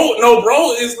Facebook.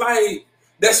 Bro is like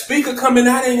that speaker coming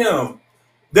out of him.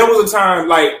 There was a time,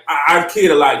 like, I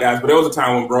kid a lot, guys, but there was a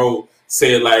time when bro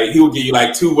said, like, he would give you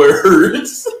like 2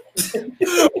 words.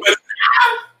 But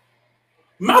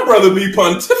my brother be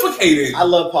pontificating. I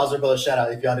love positive brother shout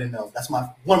out, if y'all didn't know. That's one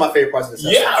of my favorite parts of this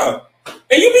episode. Yeah.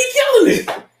 And you be killing it.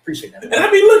 Appreciate that. And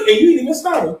I be looking, you didn't even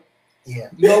start. Yeah.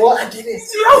 You know what? I did it.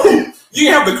 No, you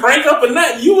didn't have to crank up a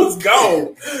nut. You was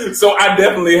gone. So I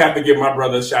definitely have to give my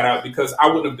brother a shout out, because I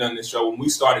wouldn't have done this show. When we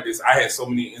started this, I had so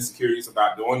many insecurities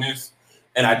about doing this,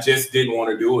 and I just didn't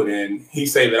want to do it. And he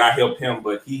said that I helped him,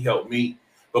 but he helped me.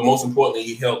 But most importantly,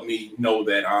 he helped me know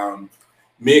that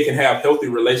men can have healthy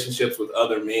relationships with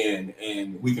other men,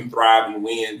 and we can thrive and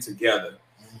win together.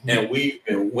 Mm-hmm. And we've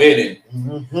been winning.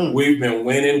 Mm-hmm. We've been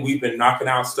winning. We've been knocking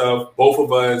out stuff. Both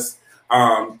of us.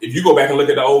 If you go back and look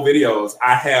at the old videos,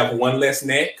 I have one less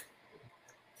neck.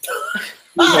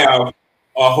 We have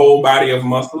a whole body of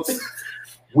muscles.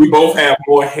 We both have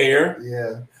more hair.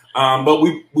 Yeah. But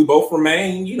we both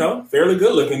remain, you know, fairly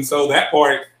good looking. So that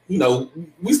part, you know,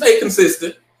 we stay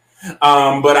consistent.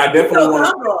 But I definitely want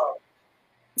to.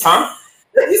 Huh?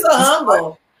 You're so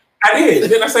humble. I did.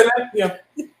 Didn't I say that? Yeah.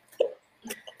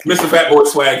 Mr. Fat Boy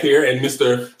Swag here and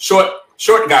Mr.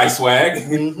 Short Guy Swag.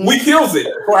 Mm-hmm. We kills it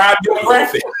for our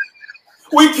demographic.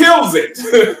 We kills it.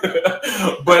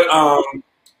 But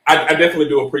I definitely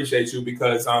do appreciate you,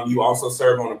 because you also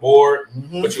serve on the board,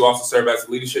 mm-hmm. but you also serve as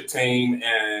a leadership team,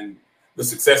 and the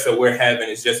success that we're having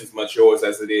is just as much yours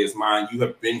as it is mine. You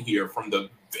have been here from the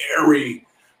very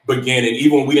beginning.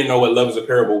 Even when we didn't know what Love is a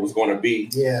Parable was going to be,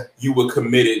 yeah, you were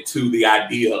committed to the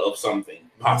idea of something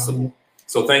possible. Mm-hmm.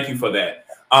 So thank you for that.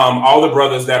 All the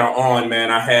brothers that are on, man,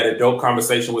 I had a dope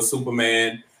conversation with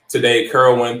Superman today.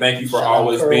 Kerwin, thank you for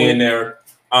always being there.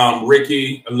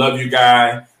 Ricky, I love you,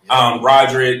 guy.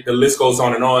 Roderick, the list goes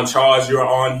on and on. Charles, you're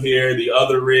on here. The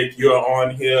other Rick, you're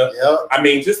on here. Yep. I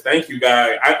mean, just thank you,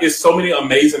 guy. It's so many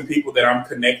amazing people that I'm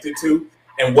connected to.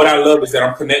 And what I love is that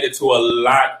I'm connected to a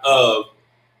lot of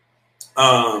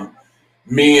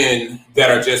men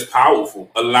that are just powerful.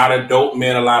 A lot of dope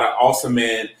men, a lot of awesome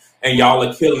men. And y'all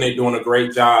are killing it, doing a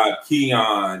great job.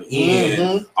 Keon, Ian,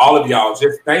 mm-hmm. all of y'all,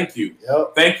 just thank you.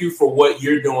 Yep. Thank you for what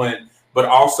you're doing, but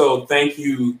also thank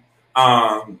you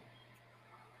for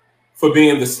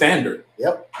being the standard.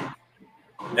 Yep.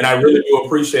 And I really do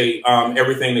appreciate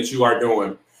everything that you are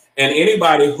doing. And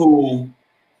anybody who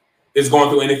is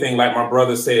going through anything, like my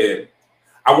brother said,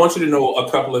 I want you to know a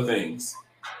couple of things.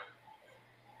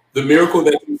 The miracle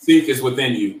that you seek is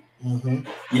within you. Mm-hmm.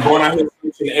 You're going out here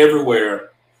preaching everywhere.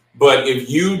 But if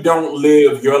you don't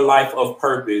live your life of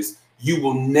purpose, you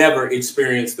will never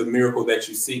experience the miracle that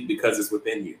you seek, because it's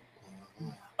within you.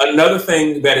 Another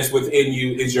thing that is within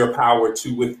you is your power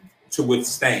to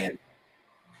withstand.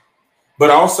 But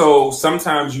also,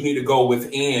 sometimes you need to go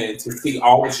within to see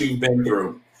all that you've been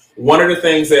through. One of the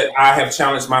things that I have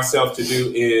challenged myself to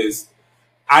do is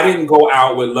I didn't go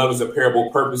out with Love is a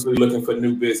Parable purposely looking for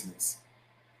new business.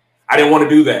 I didn't want to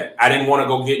do that. I didn't want to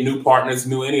go get new partners,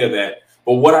 any of that.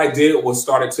 But what I did was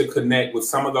started to connect with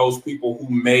some of those people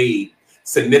who made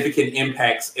significant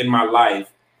impacts in my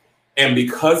life. And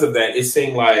because of that, it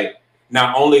seemed like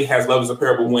not only has Love is a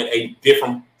Parable went a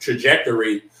different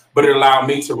trajectory, but it allowed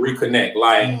me to reconnect.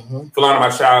 Like, Philana, my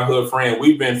childhood friend,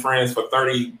 we've been friends for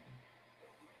 30.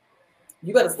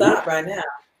 You better stop right now.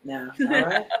 Now, all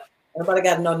right? Everybody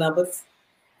got no numbers.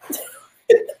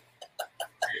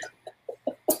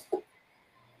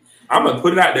 I'm going to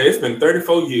put it out there. It's been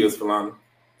 34 years, Philana.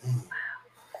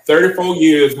 34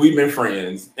 years we've been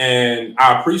friends. And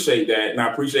I appreciate that. And I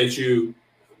appreciate you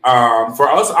for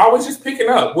us always just picking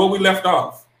up where we left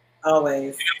off.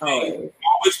 Always.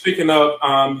 Always picking up.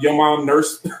 Your mom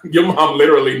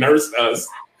literally nursed us.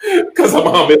 Because her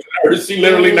mom is a nurse. She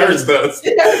literally nursed us.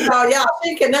 She nursed all y'all. She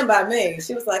didn't care nothing about me.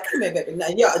 She was like, come here, baby. Now,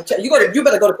 you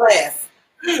better go to class.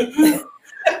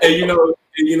 And you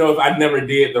know, if I never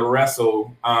did the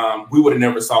wrestle, we would have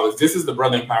never saw this. This is the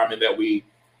brother empowerment that we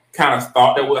kind of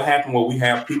thought that would happen, where we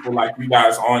have people like you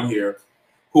guys on here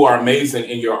who are amazing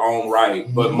in your own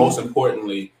right. But most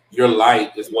importantly, your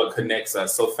light is what connects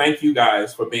us. So thank you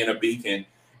guys for being a beacon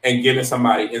and giving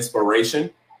somebody inspiration.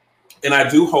 And I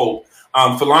do hope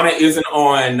Philana isn't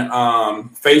on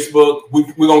Facebook.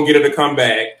 We're going to get her to come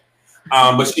back.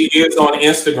 But she is on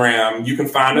Instagram. You can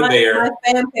find her there. My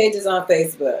fan page is on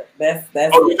Facebook. That's the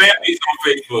fan page is on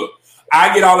Facebook.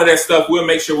 I get all of that stuff. We'll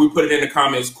make sure we put it in the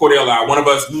comments. Cordell, one of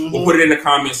us will put it in the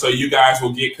comments so you guys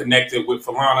will get connected with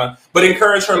Philana. But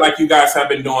encourage her like you guys have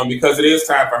been doing, because it is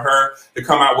time for her to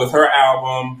come out with her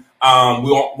album. We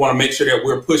want to make sure that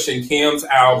we're pushing Kim's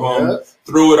album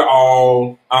through it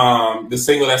all. The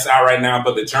single that's out right now,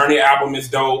 but the Journey album is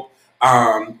dope.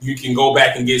 You can go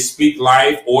back and get Speak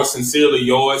Life or Sincerely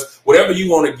Yours, whatever you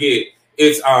want to get.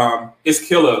 It's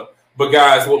killer. But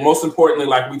guys, what most importantly,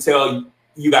 like we tell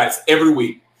you guys every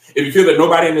week, if you feel that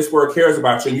nobody in this world cares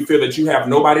about you and you feel that you have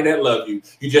nobody that loves you,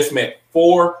 you just met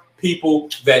 4 people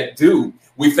that do.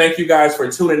 We thank you guys for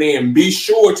tuning in. Be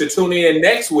sure to tune in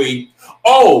next week.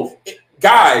 Oh,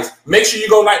 guys, make sure you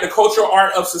go like the Cultural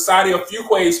Art of Society of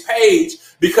Fuquay's page,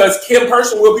 because Kim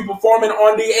Person will be performing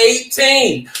on the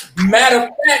 18th. Matter of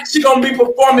fact, she's going to be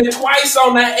performing twice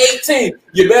on the 18th.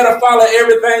 You better follow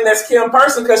everything that's Kim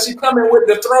Person, because she's coming with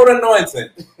the throat anointing.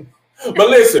 But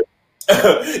listen,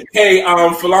 hey,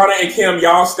 Philana and Kim,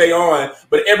 y'all stay on.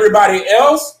 But everybody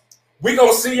else, we're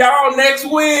going to see y'all next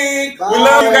week. Bye. We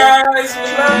love you guys.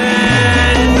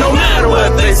 No matter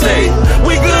what they say.